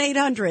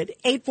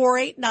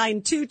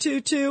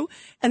 1-800-848-9222.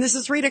 And this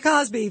is Rita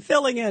Cosby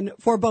filling in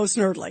for Bo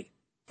Snerdley.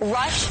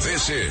 Rush.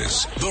 This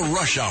is the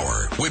Rush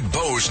Hour with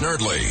Bo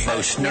Snerdley. Bo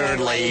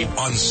Snerdley.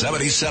 On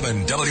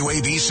 77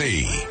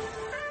 WABC.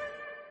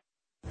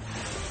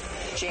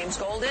 James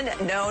Golden,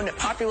 known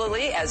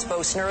popularly as Bo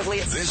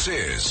Snerdley. This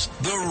is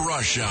the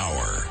Rush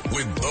Hour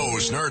with Bo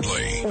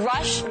Snerdley.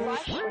 Rush.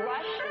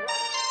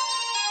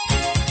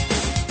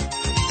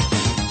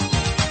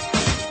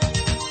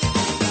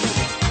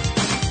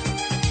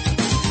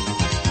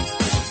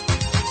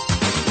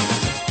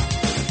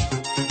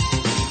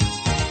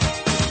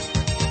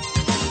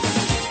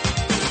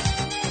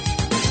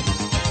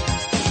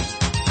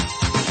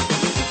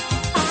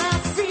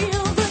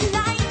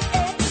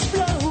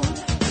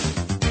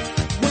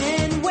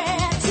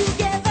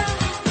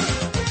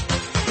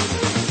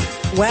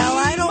 Well,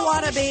 I don't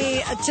want to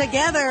be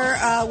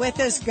together with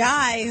this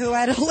guy who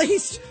had at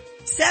least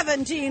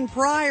 17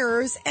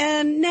 priors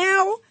and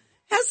now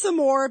has some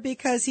more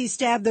because he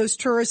stabbed those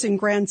tourists in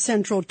Grand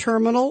Central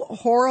Terminal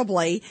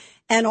horribly,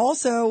 and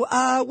also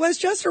was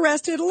just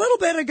arrested a little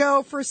bit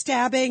ago for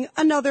stabbing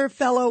another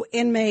fellow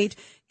inmate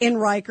in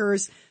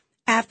Rikers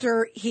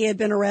after he had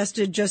been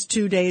arrested just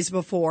 2 days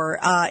before.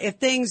 If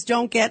things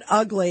don't get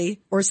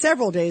ugly, or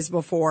several days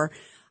before,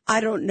 I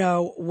don't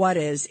know what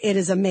is. It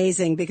is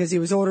amazing because he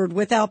was ordered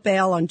without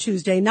bail on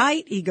Tuesday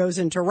night. He goes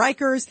into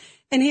Rikers,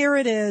 and here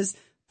it is,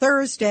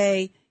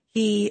 Thursday,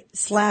 he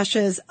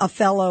slashes a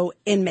fellow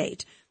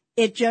inmate.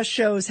 It just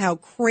shows how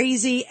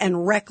crazy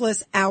and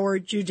reckless our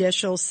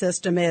judicial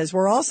system is.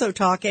 We're also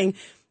talking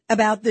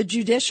about the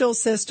judicial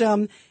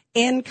system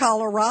in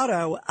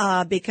Colorado,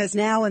 because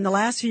now in the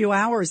last few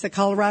hours, the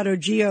Colorado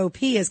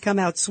GOP has come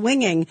out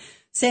swinging,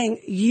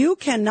 saying you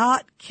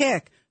cannot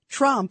kick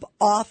Trump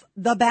off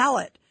the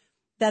ballot,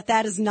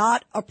 that is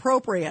not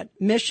appropriate.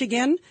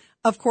 Michigan,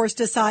 of course,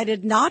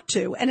 decided not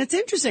to. And it's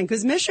interesting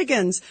because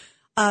Michigan's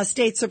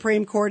state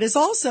Supreme Court is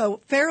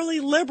also fairly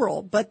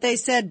liberal, but they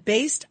said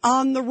based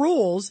on the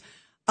rules,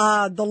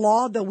 the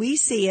law that we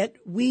see it,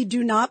 we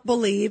do not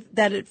believe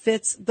that it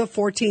fits the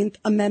 14th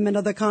Amendment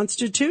of the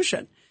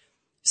Constitution.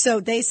 So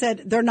they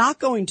said they're not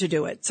going to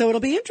do it. So it'll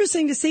be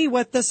interesting to see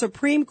what the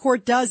Supreme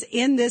Court does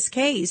in this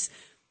case.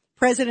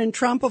 President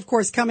Trump, of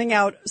course, coming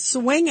out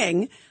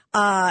swinging,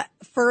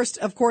 first,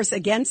 of course,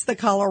 against the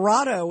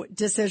Colorado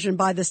decision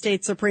by the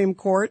state Supreme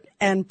Court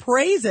and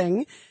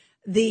praising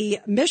the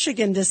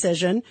Michigan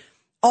decision.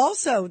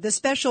 Also, the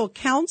special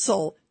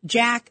counsel,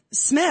 Jack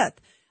Smith,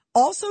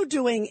 also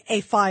doing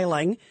a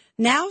filing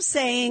now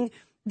saying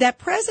that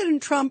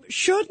President Trump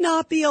should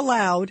not be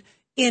allowed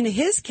in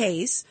his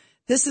case.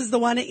 This is the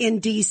one in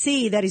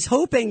D.C. that he's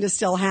hoping to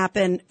still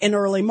happen in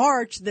early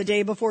March, the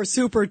day before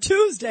Super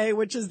Tuesday,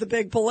 which is the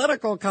big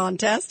political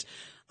contest.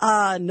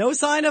 No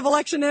sign of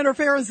election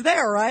interference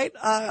there, right?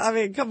 I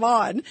mean, come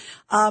on.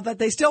 But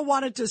they still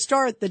wanted to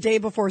start the day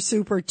before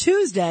Super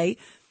Tuesday.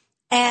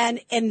 And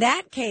in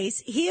that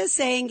case, he is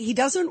saying he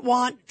doesn't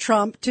want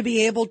Trump to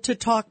be able to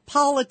talk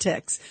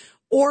politics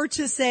or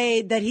to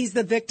say that he's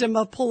the victim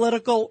of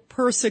political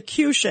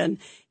persecution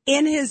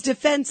in his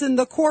defense in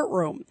the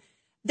courtroom.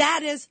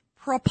 That is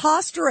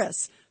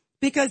preposterous,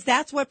 because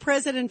that's what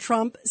President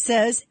Trump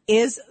says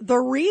is the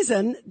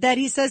reason that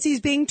he says he's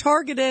being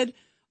targeted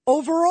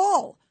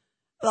overall.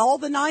 All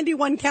the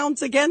 91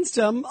 counts against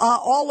him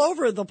all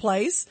over the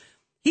place,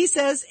 he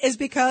says, is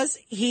because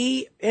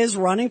he is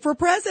running for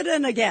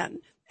president again.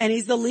 And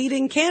he's the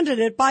leading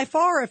candidate by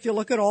far if you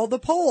look at all the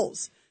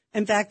polls.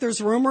 In fact, there's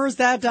rumors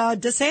that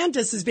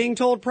DeSantis is being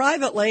told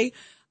privately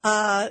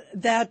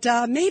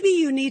that maybe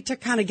you need to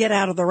kind of get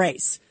out of the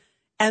race.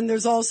 And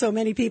there's also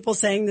many people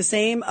saying the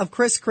same of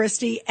Chris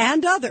Christie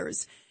and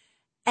others.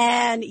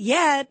 And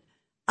yet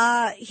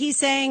he's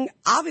saying,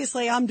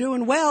 obviously, I'm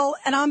doing well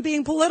and I'm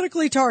being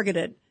politically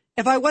targeted.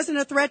 If I wasn't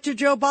a threat to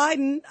Joe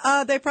Biden,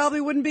 they probably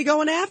wouldn't be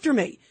going after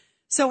me.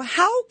 So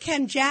how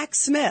can Jack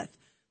Smith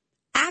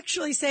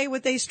actually say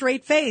with a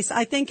straight face,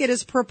 I think it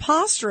is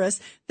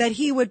preposterous that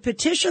he would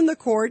petition the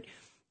court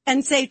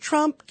and say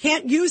Trump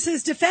can't use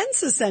his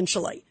defense,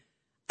 essentially.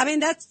 I mean,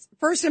 that's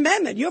First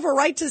Amendment. You have a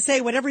right to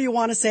say whatever you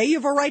want to say. You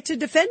have a right to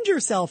defend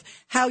yourself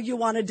how you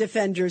want to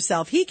defend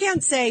yourself. He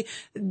can't say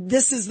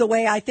this is the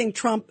way I think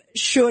Trump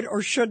should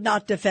or should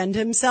not defend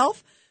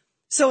himself.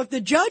 So if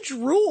the judge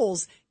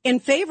rules in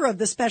favor of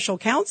the special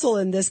counsel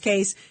in this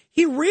case,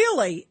 he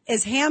really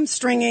is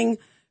hamstringing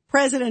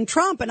President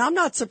Trump. And I'm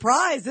not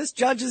surprised. This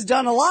judge has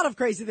done a lot of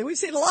crazy things. We've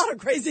seen a lot of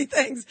crazy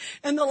things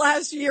in the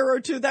last year or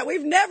two that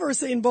we've never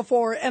seen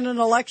before in an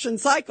election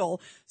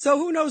cycle. So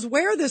who knows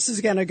where this is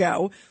going to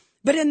go.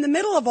 But in the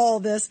middle of all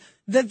this,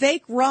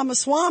 Vivek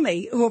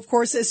Ramaswamy, who, of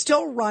course, is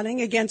still running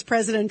against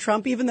President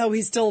Trump, even though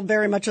he's still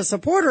very much a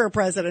supporter of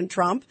President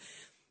Trump,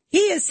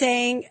 he is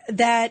saying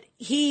that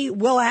he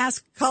will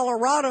ask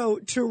Colorado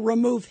to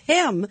remove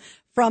him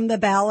from the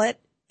ballot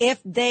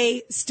if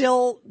they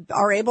still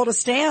are able to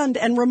stand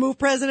and remove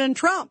President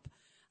Trump.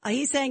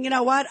 He's saying, you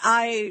know what,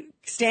 I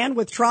stand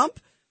with Trump,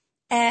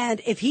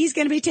 and if he's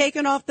going to be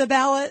taken off the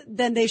ballot,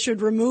 then they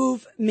should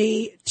remove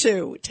me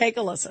too. Take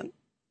a listen.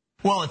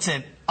 Well, it's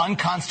an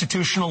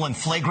unconstitutional and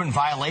flagrant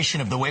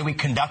violation of the way we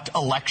conduct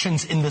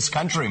elections in this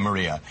country,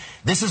 Maria.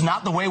 This is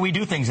not the way we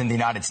do things in the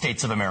United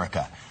States of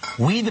America.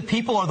 We, the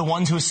people, are the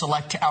ones who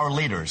select our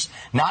leaders,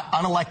 not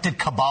unelected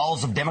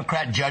cabals of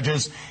Democrat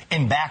judges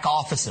in back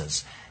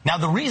offices. Now,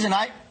 the reason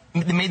I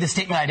made the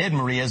statement I did,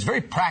 Maria, is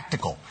very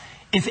practical.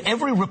 If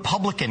every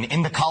Republican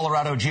in the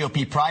Colorado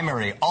GOP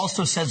primary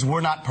also says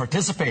we're not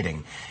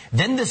participating,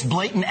 then this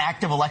blatant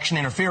act of election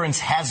interference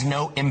has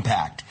no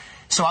impact.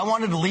 So I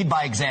wanted to lead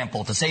by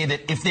example to say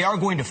that if they are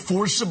going to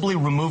forcibly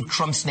remove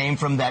Trump's name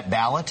from that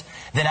ballot,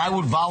 then I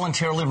would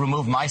voluntarily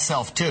remove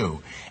myself,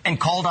 too, and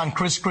called on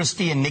Chris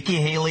Christie and Nikki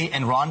Haley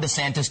and Ron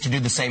DeSantis to do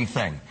the same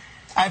thing.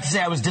 I have to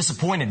say I was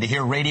disappointed to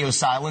hear radio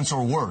silence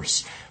or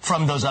worse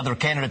from those other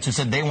candidates who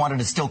said they wanted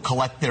to still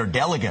collect their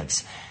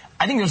delegates.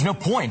 I think there's no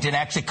point in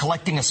actually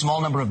collecting a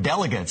small number of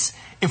delegates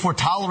if we're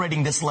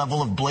tolerating this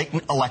level of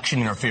blatant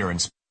election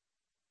interference.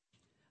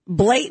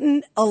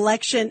 Blatant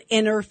election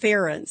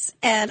interference.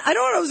 And I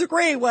don't always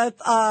agree with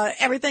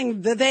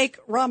everything Vivek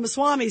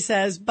Ramaswamy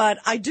says, but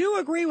I do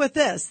agree with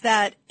this,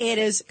 that it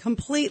is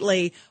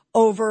completely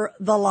over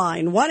the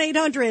line.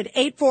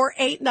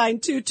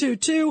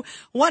 1-800-848-9222,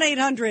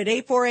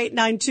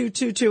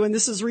 1-800-848-9222. And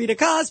this is Rita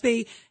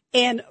Cosby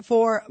in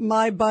for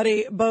my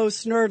buddy Bo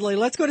Snerdley.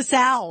 Let's go to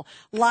Sal,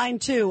 line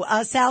 2.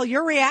 Sal,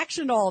 your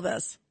reaction to all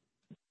this?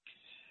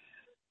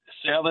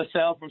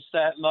 Sal from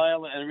Staten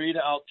Island. And Rita,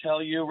 I'll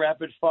tell you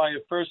rapid fire.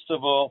 First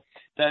of all,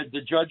 that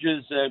the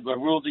judges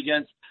ruled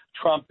against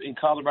Trump in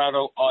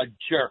Colorado are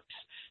jerks.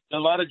 There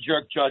are a lot of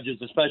jerk judges,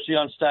 especially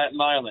on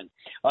Staten Island.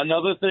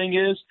 Another thing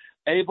is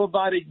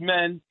able-bodied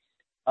men,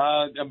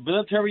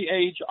 military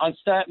age on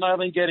Staten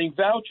Island getting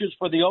vouchers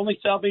for the only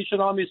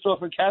Salvation Army store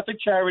from Catholic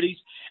Charities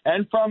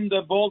and from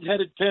the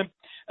bald-headed pimp,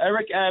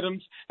 Eric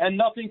Adams, and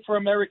nothing for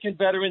American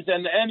veterans.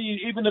 And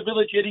even the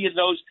village idiot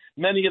knows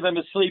many of them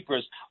are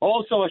sleepers.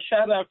 Also, a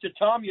shout-out to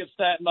Tommy of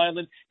Staten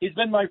Island. He's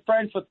been my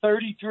friend for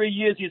 33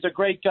 years. He's a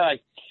great guy.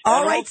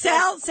 All right,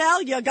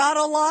 Sal, you got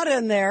a lot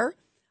in there.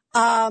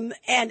 And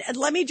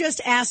let me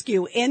just ask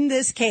you, in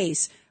this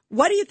case,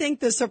 what do you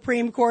think the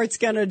Supreme Court's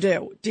going to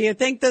do? Do you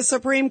think the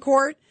Supreme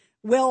Court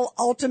will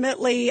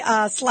ultimately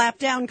slap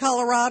down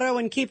Colorado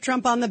and keep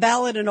Trump on the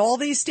ballot in all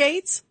these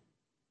states?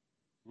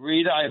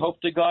 Rita, I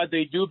hope to God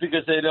they do,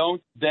 because they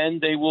don't, then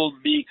they will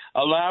be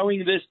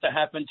allowing this to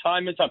happen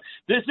time and time.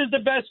 This is the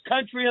best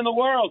country in the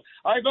world.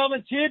 I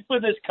volunteered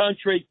for this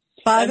country.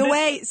 By the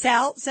way,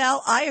 Sal,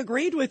 I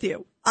agreed with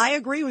you. I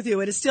agree with you.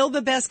 It is still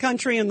the best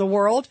country in the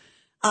world.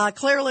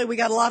 Clearly, we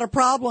got a lot of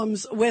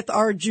problems with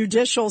our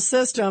judicial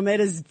system. It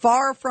is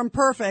far from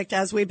perfect,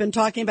 as we've been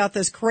talking about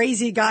this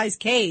crazy guy's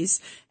case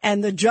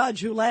and the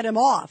judge who let him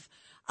off.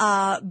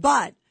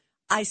 But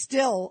I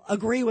still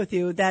agree with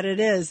you that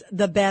it is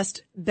the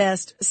best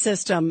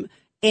system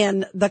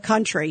in the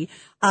country.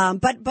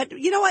 But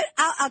you know what?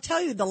 I'll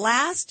tell you,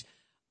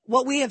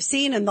 what we have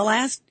seen in the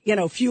last,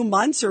 few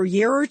months or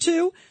year or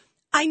two,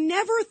 I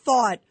never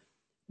thought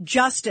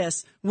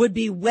justice would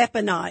be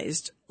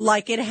weaponized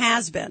like it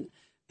has been.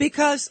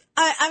 Because,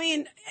 I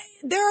mean,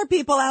 there are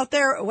people out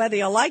there, whether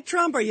you like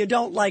Trump or you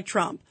don't like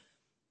Trump,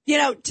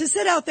 to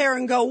sit out there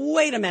and go,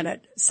 wait a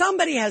minute,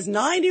 somebody has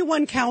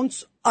 91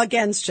 counts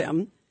against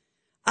him.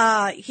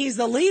 He's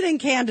the leading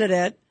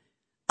candidate.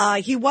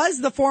 He was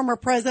the former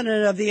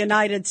president of the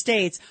United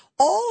States.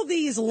 All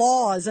these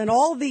laws and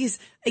all these,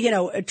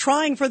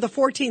 trying for the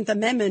 14th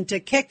Amendment to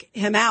kick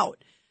him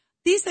out.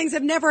 These things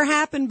have never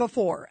happened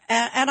before.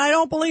 And I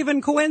don't believe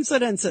in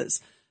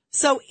coincidences.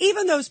 So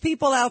even those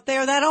people out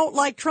there that don't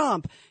like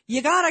Trump,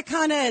 you got to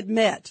kind of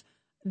admit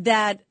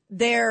that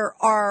there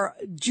are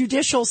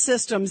judicial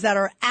systems that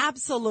are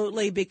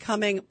absolutely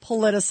becoming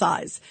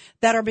politicized,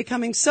 that are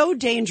becoming so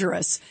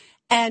dangerous.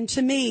 And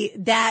to me,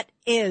 that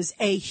is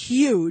a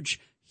huge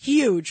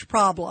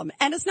problem.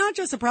 And it's not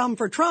just a problem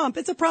for Trump.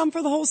 It's a problem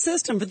for the whole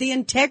system, for the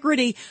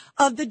integrity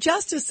of the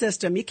justice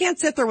system. You can't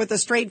sit there with a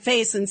straight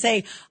face and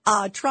say,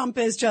 Trump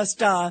is just,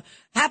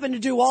 happened to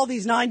do all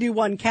these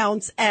 91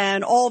 counts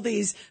and all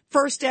these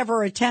first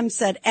ever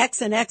attempts at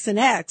X and X and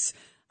X.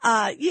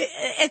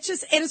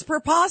 It is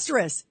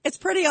preposterous. It's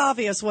pretty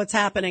obvious what's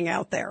happening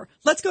out there.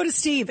 Let's go to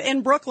Steve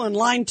in Brooklyn,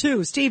 line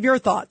 2. Steve, your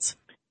thoughts.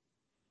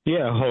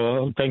 Yeah,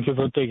 hello. Thank you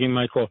for taking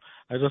my call.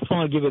 I just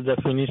want to give a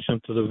definition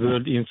to the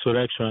word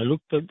insurrection. I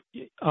looked it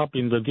up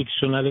in the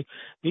dictionary.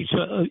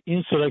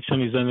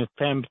 Insurrection is an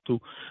attempt to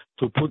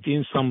put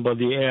in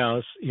somebody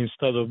else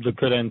instead of the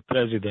current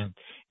president.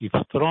 If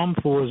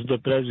Trump was the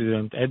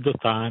president at the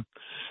time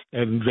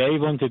and they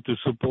wanted to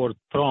support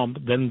Trump,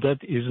 then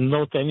that is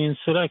not an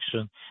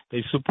insurrection.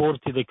 They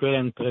supported the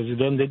current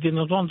president. They did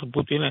not want to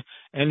put in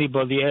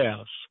anybody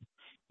else.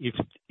 If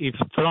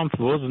Trump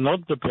was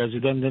not the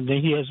president, then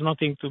he has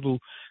nothing to do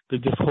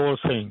with this whole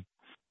thing.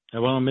 I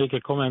want to make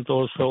a comment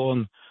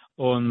also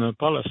on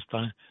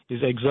Palestine.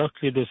 It's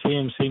exactly the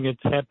same thing that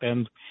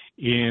happened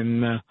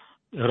in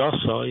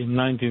Russia in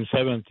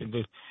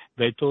 1970.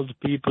 They told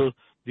people,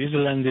 this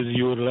land is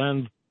your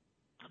land,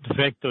 the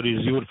factory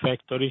is your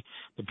factory.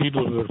 The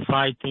people were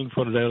fighting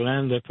for their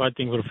land, they're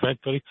fighting for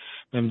factory,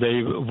 and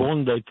they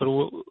won, they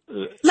threw...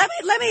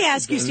 Let me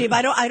ask you, Steve,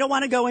 I don't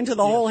want to go into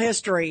the whole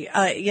history,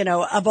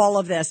 of all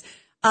of this.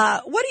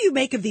 What do you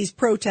make of these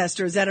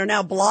protesters that are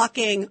now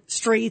blocking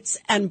streets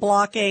and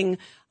blocking,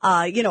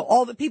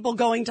 all the people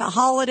going to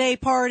holiday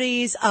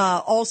parties,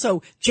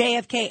 also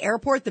JFK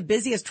Airport, the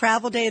busiest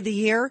travel day of the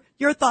year?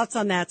 Your thoughts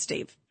on that,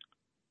 Steve?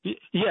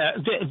 Yeah,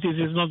 this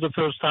is not the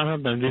first time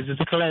happened. This is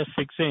a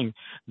classic thing.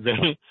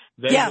 They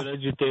were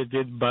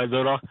agitated by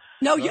the rock.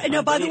 No,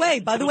 by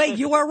the way,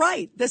 you are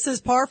right. This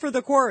is par for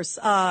the course,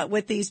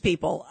 with these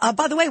people.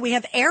 By the way, we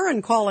have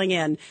Aaron calling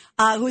in,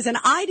 who's an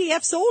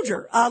IDF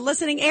soldier,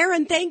 listening.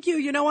 Aaron, thank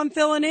you. I'm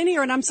filling in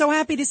here and I'm so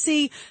happy to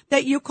see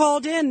that you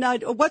called in.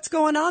 What's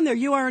going on there?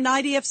 You are an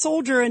IDF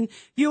soldier and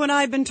you and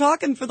I have been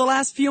talking for the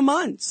last few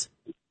months.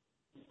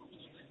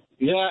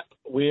 Yeah,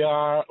 we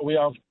are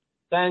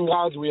Thank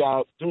God we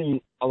are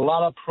doing a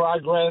lot of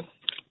progress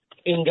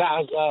in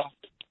Gaza.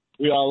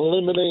 We are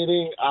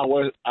eliminating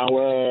our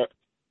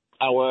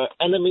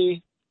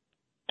enemy,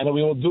 and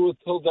we will do it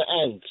till the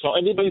end. So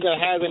anybody that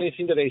has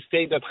anything that they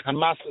say that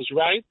Hamas is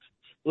right,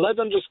 let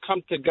them just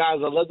come to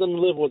Gaza. Let them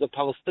live where the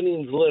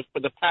Palestinians live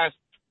for the past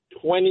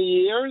 20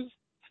 years,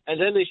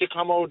 and then they should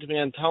come over to me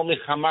and tell me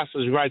Hamas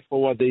is right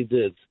for what they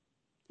did.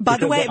 By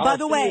the way,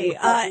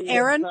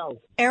 Aaron,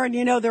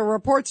 there are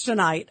reports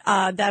tonight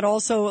that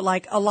also,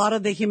 like, a lot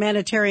of the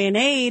humanitarian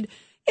aid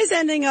is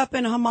ending up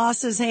in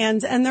Hamas's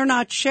hands, and they're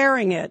not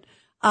sharing it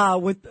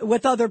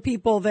with other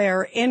people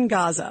there in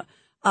Gaza.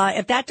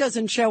 If that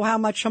doesn't show how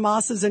much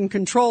Hamas is in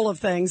control of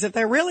things, if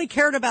they really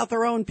cared about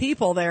their own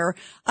people there,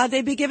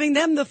 they'd be giving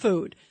them the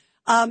food.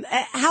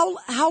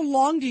 How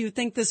long do you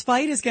think this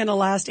fight is going to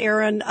last,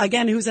 Aaron?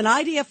 Again, who's an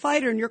IDF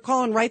fighter, and you're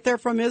calling right there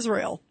from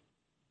Israel.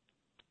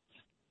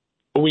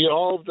 We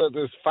hope that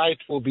this fight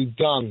will be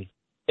done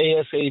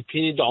ASAP.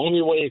 The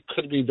only way it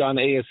could be done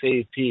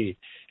ASAP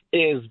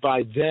is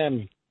by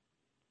them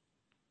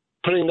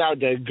putting out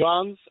their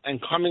guns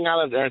and coming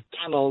out of their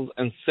tunnels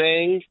and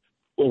saying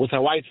with a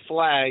white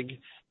flag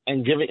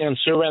and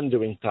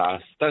surrendering to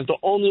us. That's the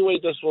only way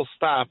this will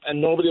stop,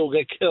 and nobody will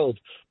get killed.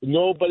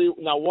 Nobody,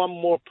 not one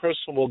more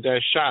person will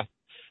get shot.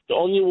 The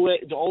only way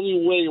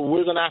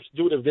we're gonna have to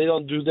do it if they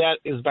don't do that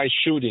is by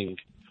shooting.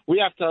 We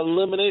have to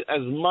eliminate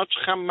as much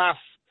Hamas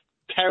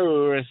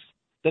terrorists.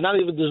 There's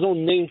no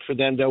name for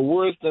them. They're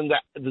worse than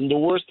the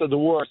worst of the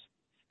worst.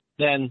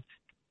 Then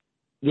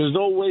there's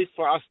no way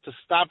for us to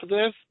stop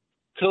this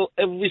till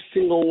every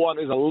single one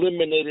is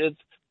eliminated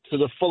to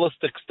the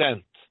fullest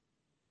extent.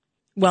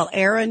 Well,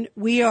 Aaron,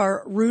 we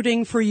are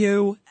rooting for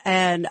you,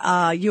 and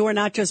you are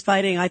not just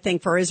fighting, I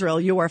think, for Israel.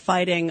 You are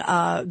fighting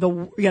for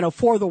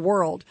the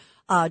world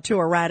to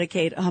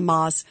eradicate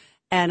Hamas.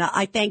 And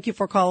I thank you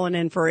for calling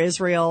in for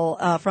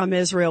Israel, from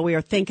Israel. We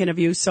are thinking of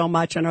you so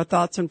much, and our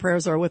thoughts and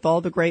prayers are with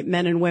all the great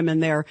men and women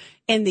there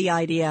in the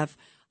IDF,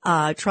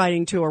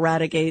 trying to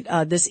eradicate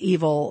this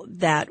evil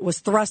that was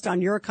thrust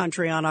on your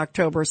country on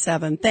October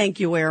 7th. Thank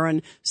you,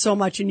 Aaron, so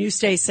much, and you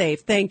stay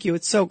safe. Thank you.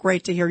 It's so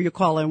great to hear you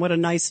call in. What a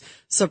nice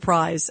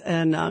surprise,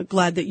 and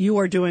glad that you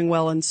are doing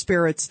well and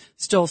spirits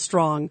still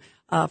strong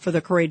for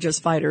the courageous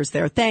fighters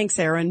there. Thanks,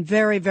 Aaron,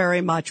 very,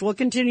 very much. We'll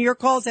continue your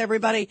calls,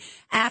 everybody,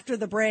 after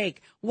the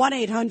break.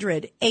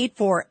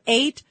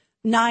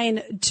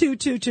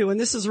 1-800-848-9222. And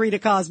this is Rita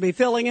Cosby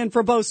filling in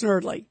for Bo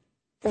Snerdley.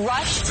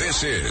 Rush.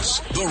 This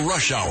is the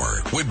Rush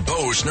Hour with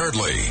Bo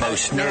Snerdley. Bo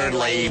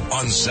Snerdley.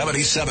 On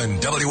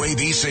 77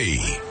 WABC.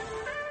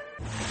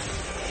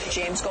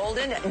 James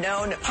Golden,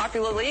 known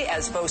popularly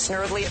as Bo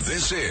Snerdley.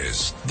 This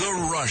is the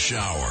Rush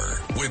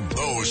Hour with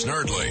Bo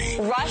Snerdley.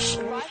 Rush.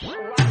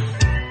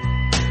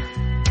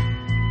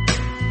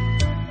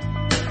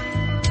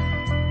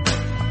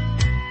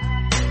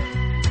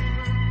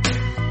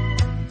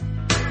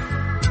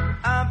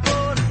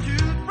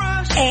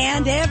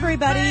 And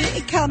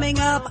everybody, coming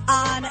up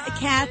on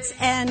Katz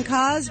and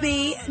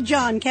Cosby,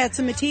 John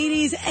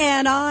Catsimatidis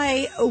and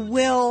I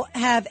will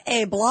have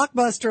a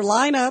blockbuster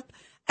lineup,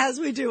 as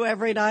we do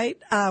every night.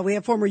 We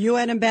have former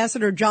UN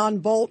Ambassador John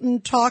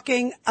Bolton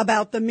talking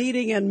about the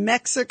meeting in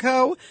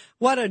Mexico.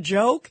 What a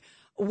joke.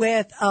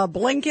 With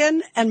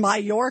Blinken and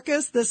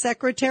Mayorkas, the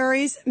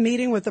secretaries,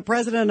 meeting with the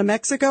president of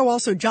Mexico.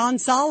 Also, John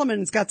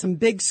Solomon's got some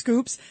big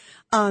scoops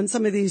on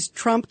some of these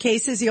Trump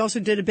cases. He also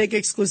did a big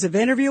exclusive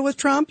interview with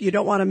Trump. You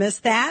don't want to miss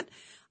that.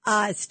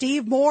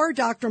 Steve Moore,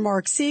 Dr.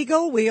 Mark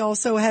Siegel. We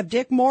also have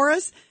Dick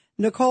Morris,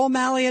 Nicole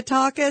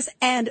Malliotakis,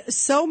 and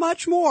so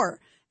much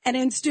more. And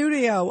in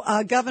studio,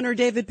 Governor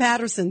David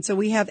Paterson. So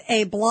we have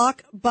a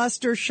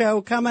blockbuster show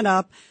coming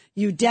up.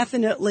 You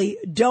definitely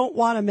don't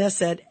want to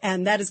miss it.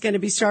 And that is going to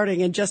be starting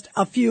in just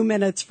a few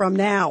minutes from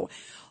now.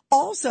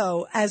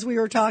 Also, as we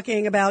were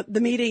talking about the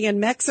meeting in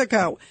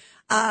Mexico,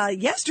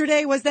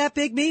 yesterday was that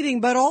big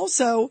meeting, but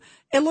also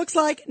it looks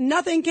like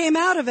nothing came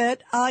out of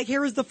it.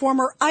 Here is the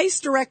former ICE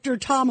director,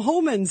 Tom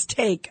Homan's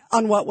take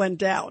on what went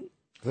down.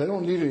 They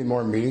don't need any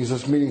more meetings.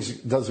 This meeting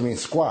doesn't mean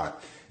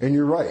squat. And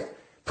you're right.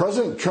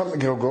 President Trump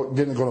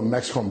didn't go to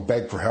Mexico and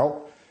beg for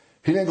help.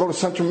 He didn't go to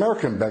Central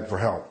America and beg for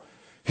help.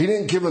 He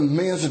didn't give them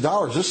millions of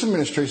dollars. This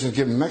administration has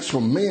given Mexico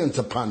millions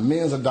upon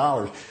millions of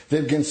dollars.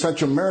 They've given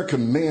Central America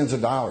millions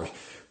of dollars.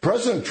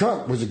 President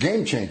Trump was a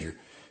game changer.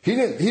 He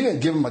didn't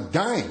give them a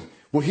dime.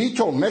 Well, he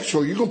told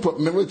Mexico, you're going to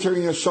put military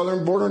in your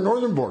southern border and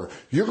northern border.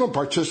 You're going to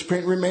participate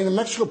in the Remain in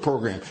Mexico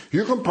program.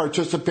 You're going to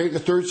participate in the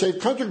Third Safe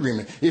Country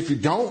Agreement. If you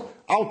don't,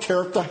 I'll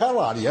tear the hell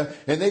out of you.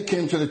 And they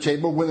came to the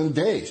table within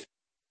days.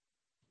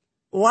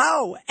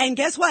 Wow. And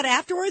guess what?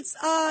 Afterwards,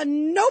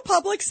 no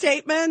public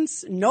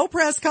statements, no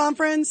press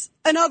conference.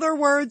 In other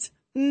words,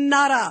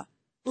 nada.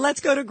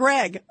 Let's go to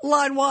Greg,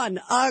 line one.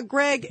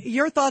 Greg,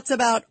 your thoughts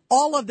about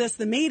all of this,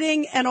 the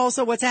meeting, and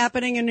also what's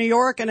happening in New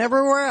York and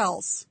everywhere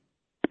else.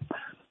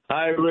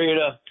 Hi,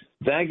 Rita.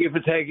 Thank you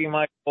for taking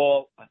my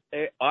call.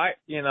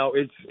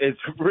 It's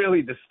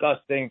really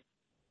disgusting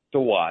to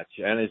watch,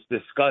 and it's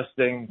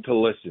disgusting to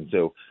listen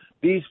to.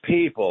 These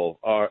people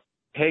are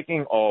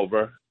taking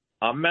over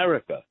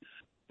America.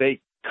 They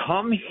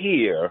come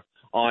here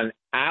on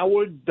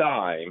our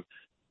dime,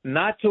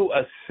 not to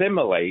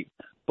assimilate,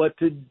 but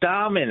to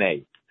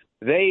dominate.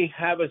 They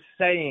have a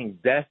saying,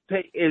 death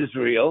to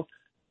Israel,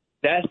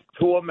 death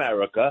to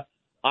America.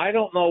 I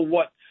don't know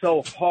what's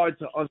so hard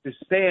to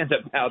understand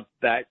about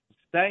that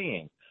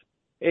saying.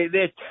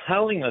 They're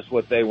telling us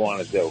what they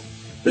want to do.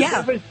 The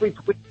difference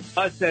between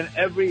us and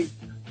every...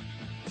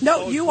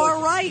 No, you are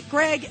right,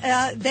 Greg.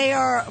 They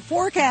are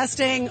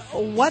forecasting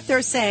what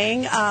they're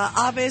saying.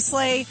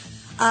 Obviously,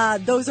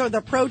 those are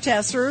the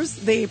protesters,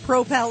 the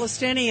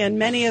pro-Palestinian,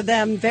 many of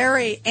them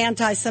very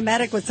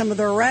anti-Semitic with some of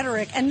their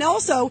rhetoric. And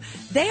also,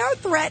 they are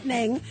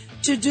threatening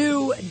to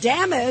do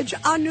damage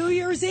on New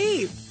Year's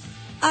Eve.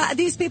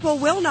 These people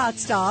will not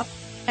stop.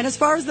 And as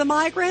far as the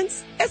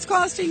migrants, it's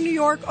costing New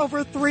York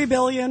over $3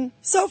 billion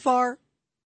so far.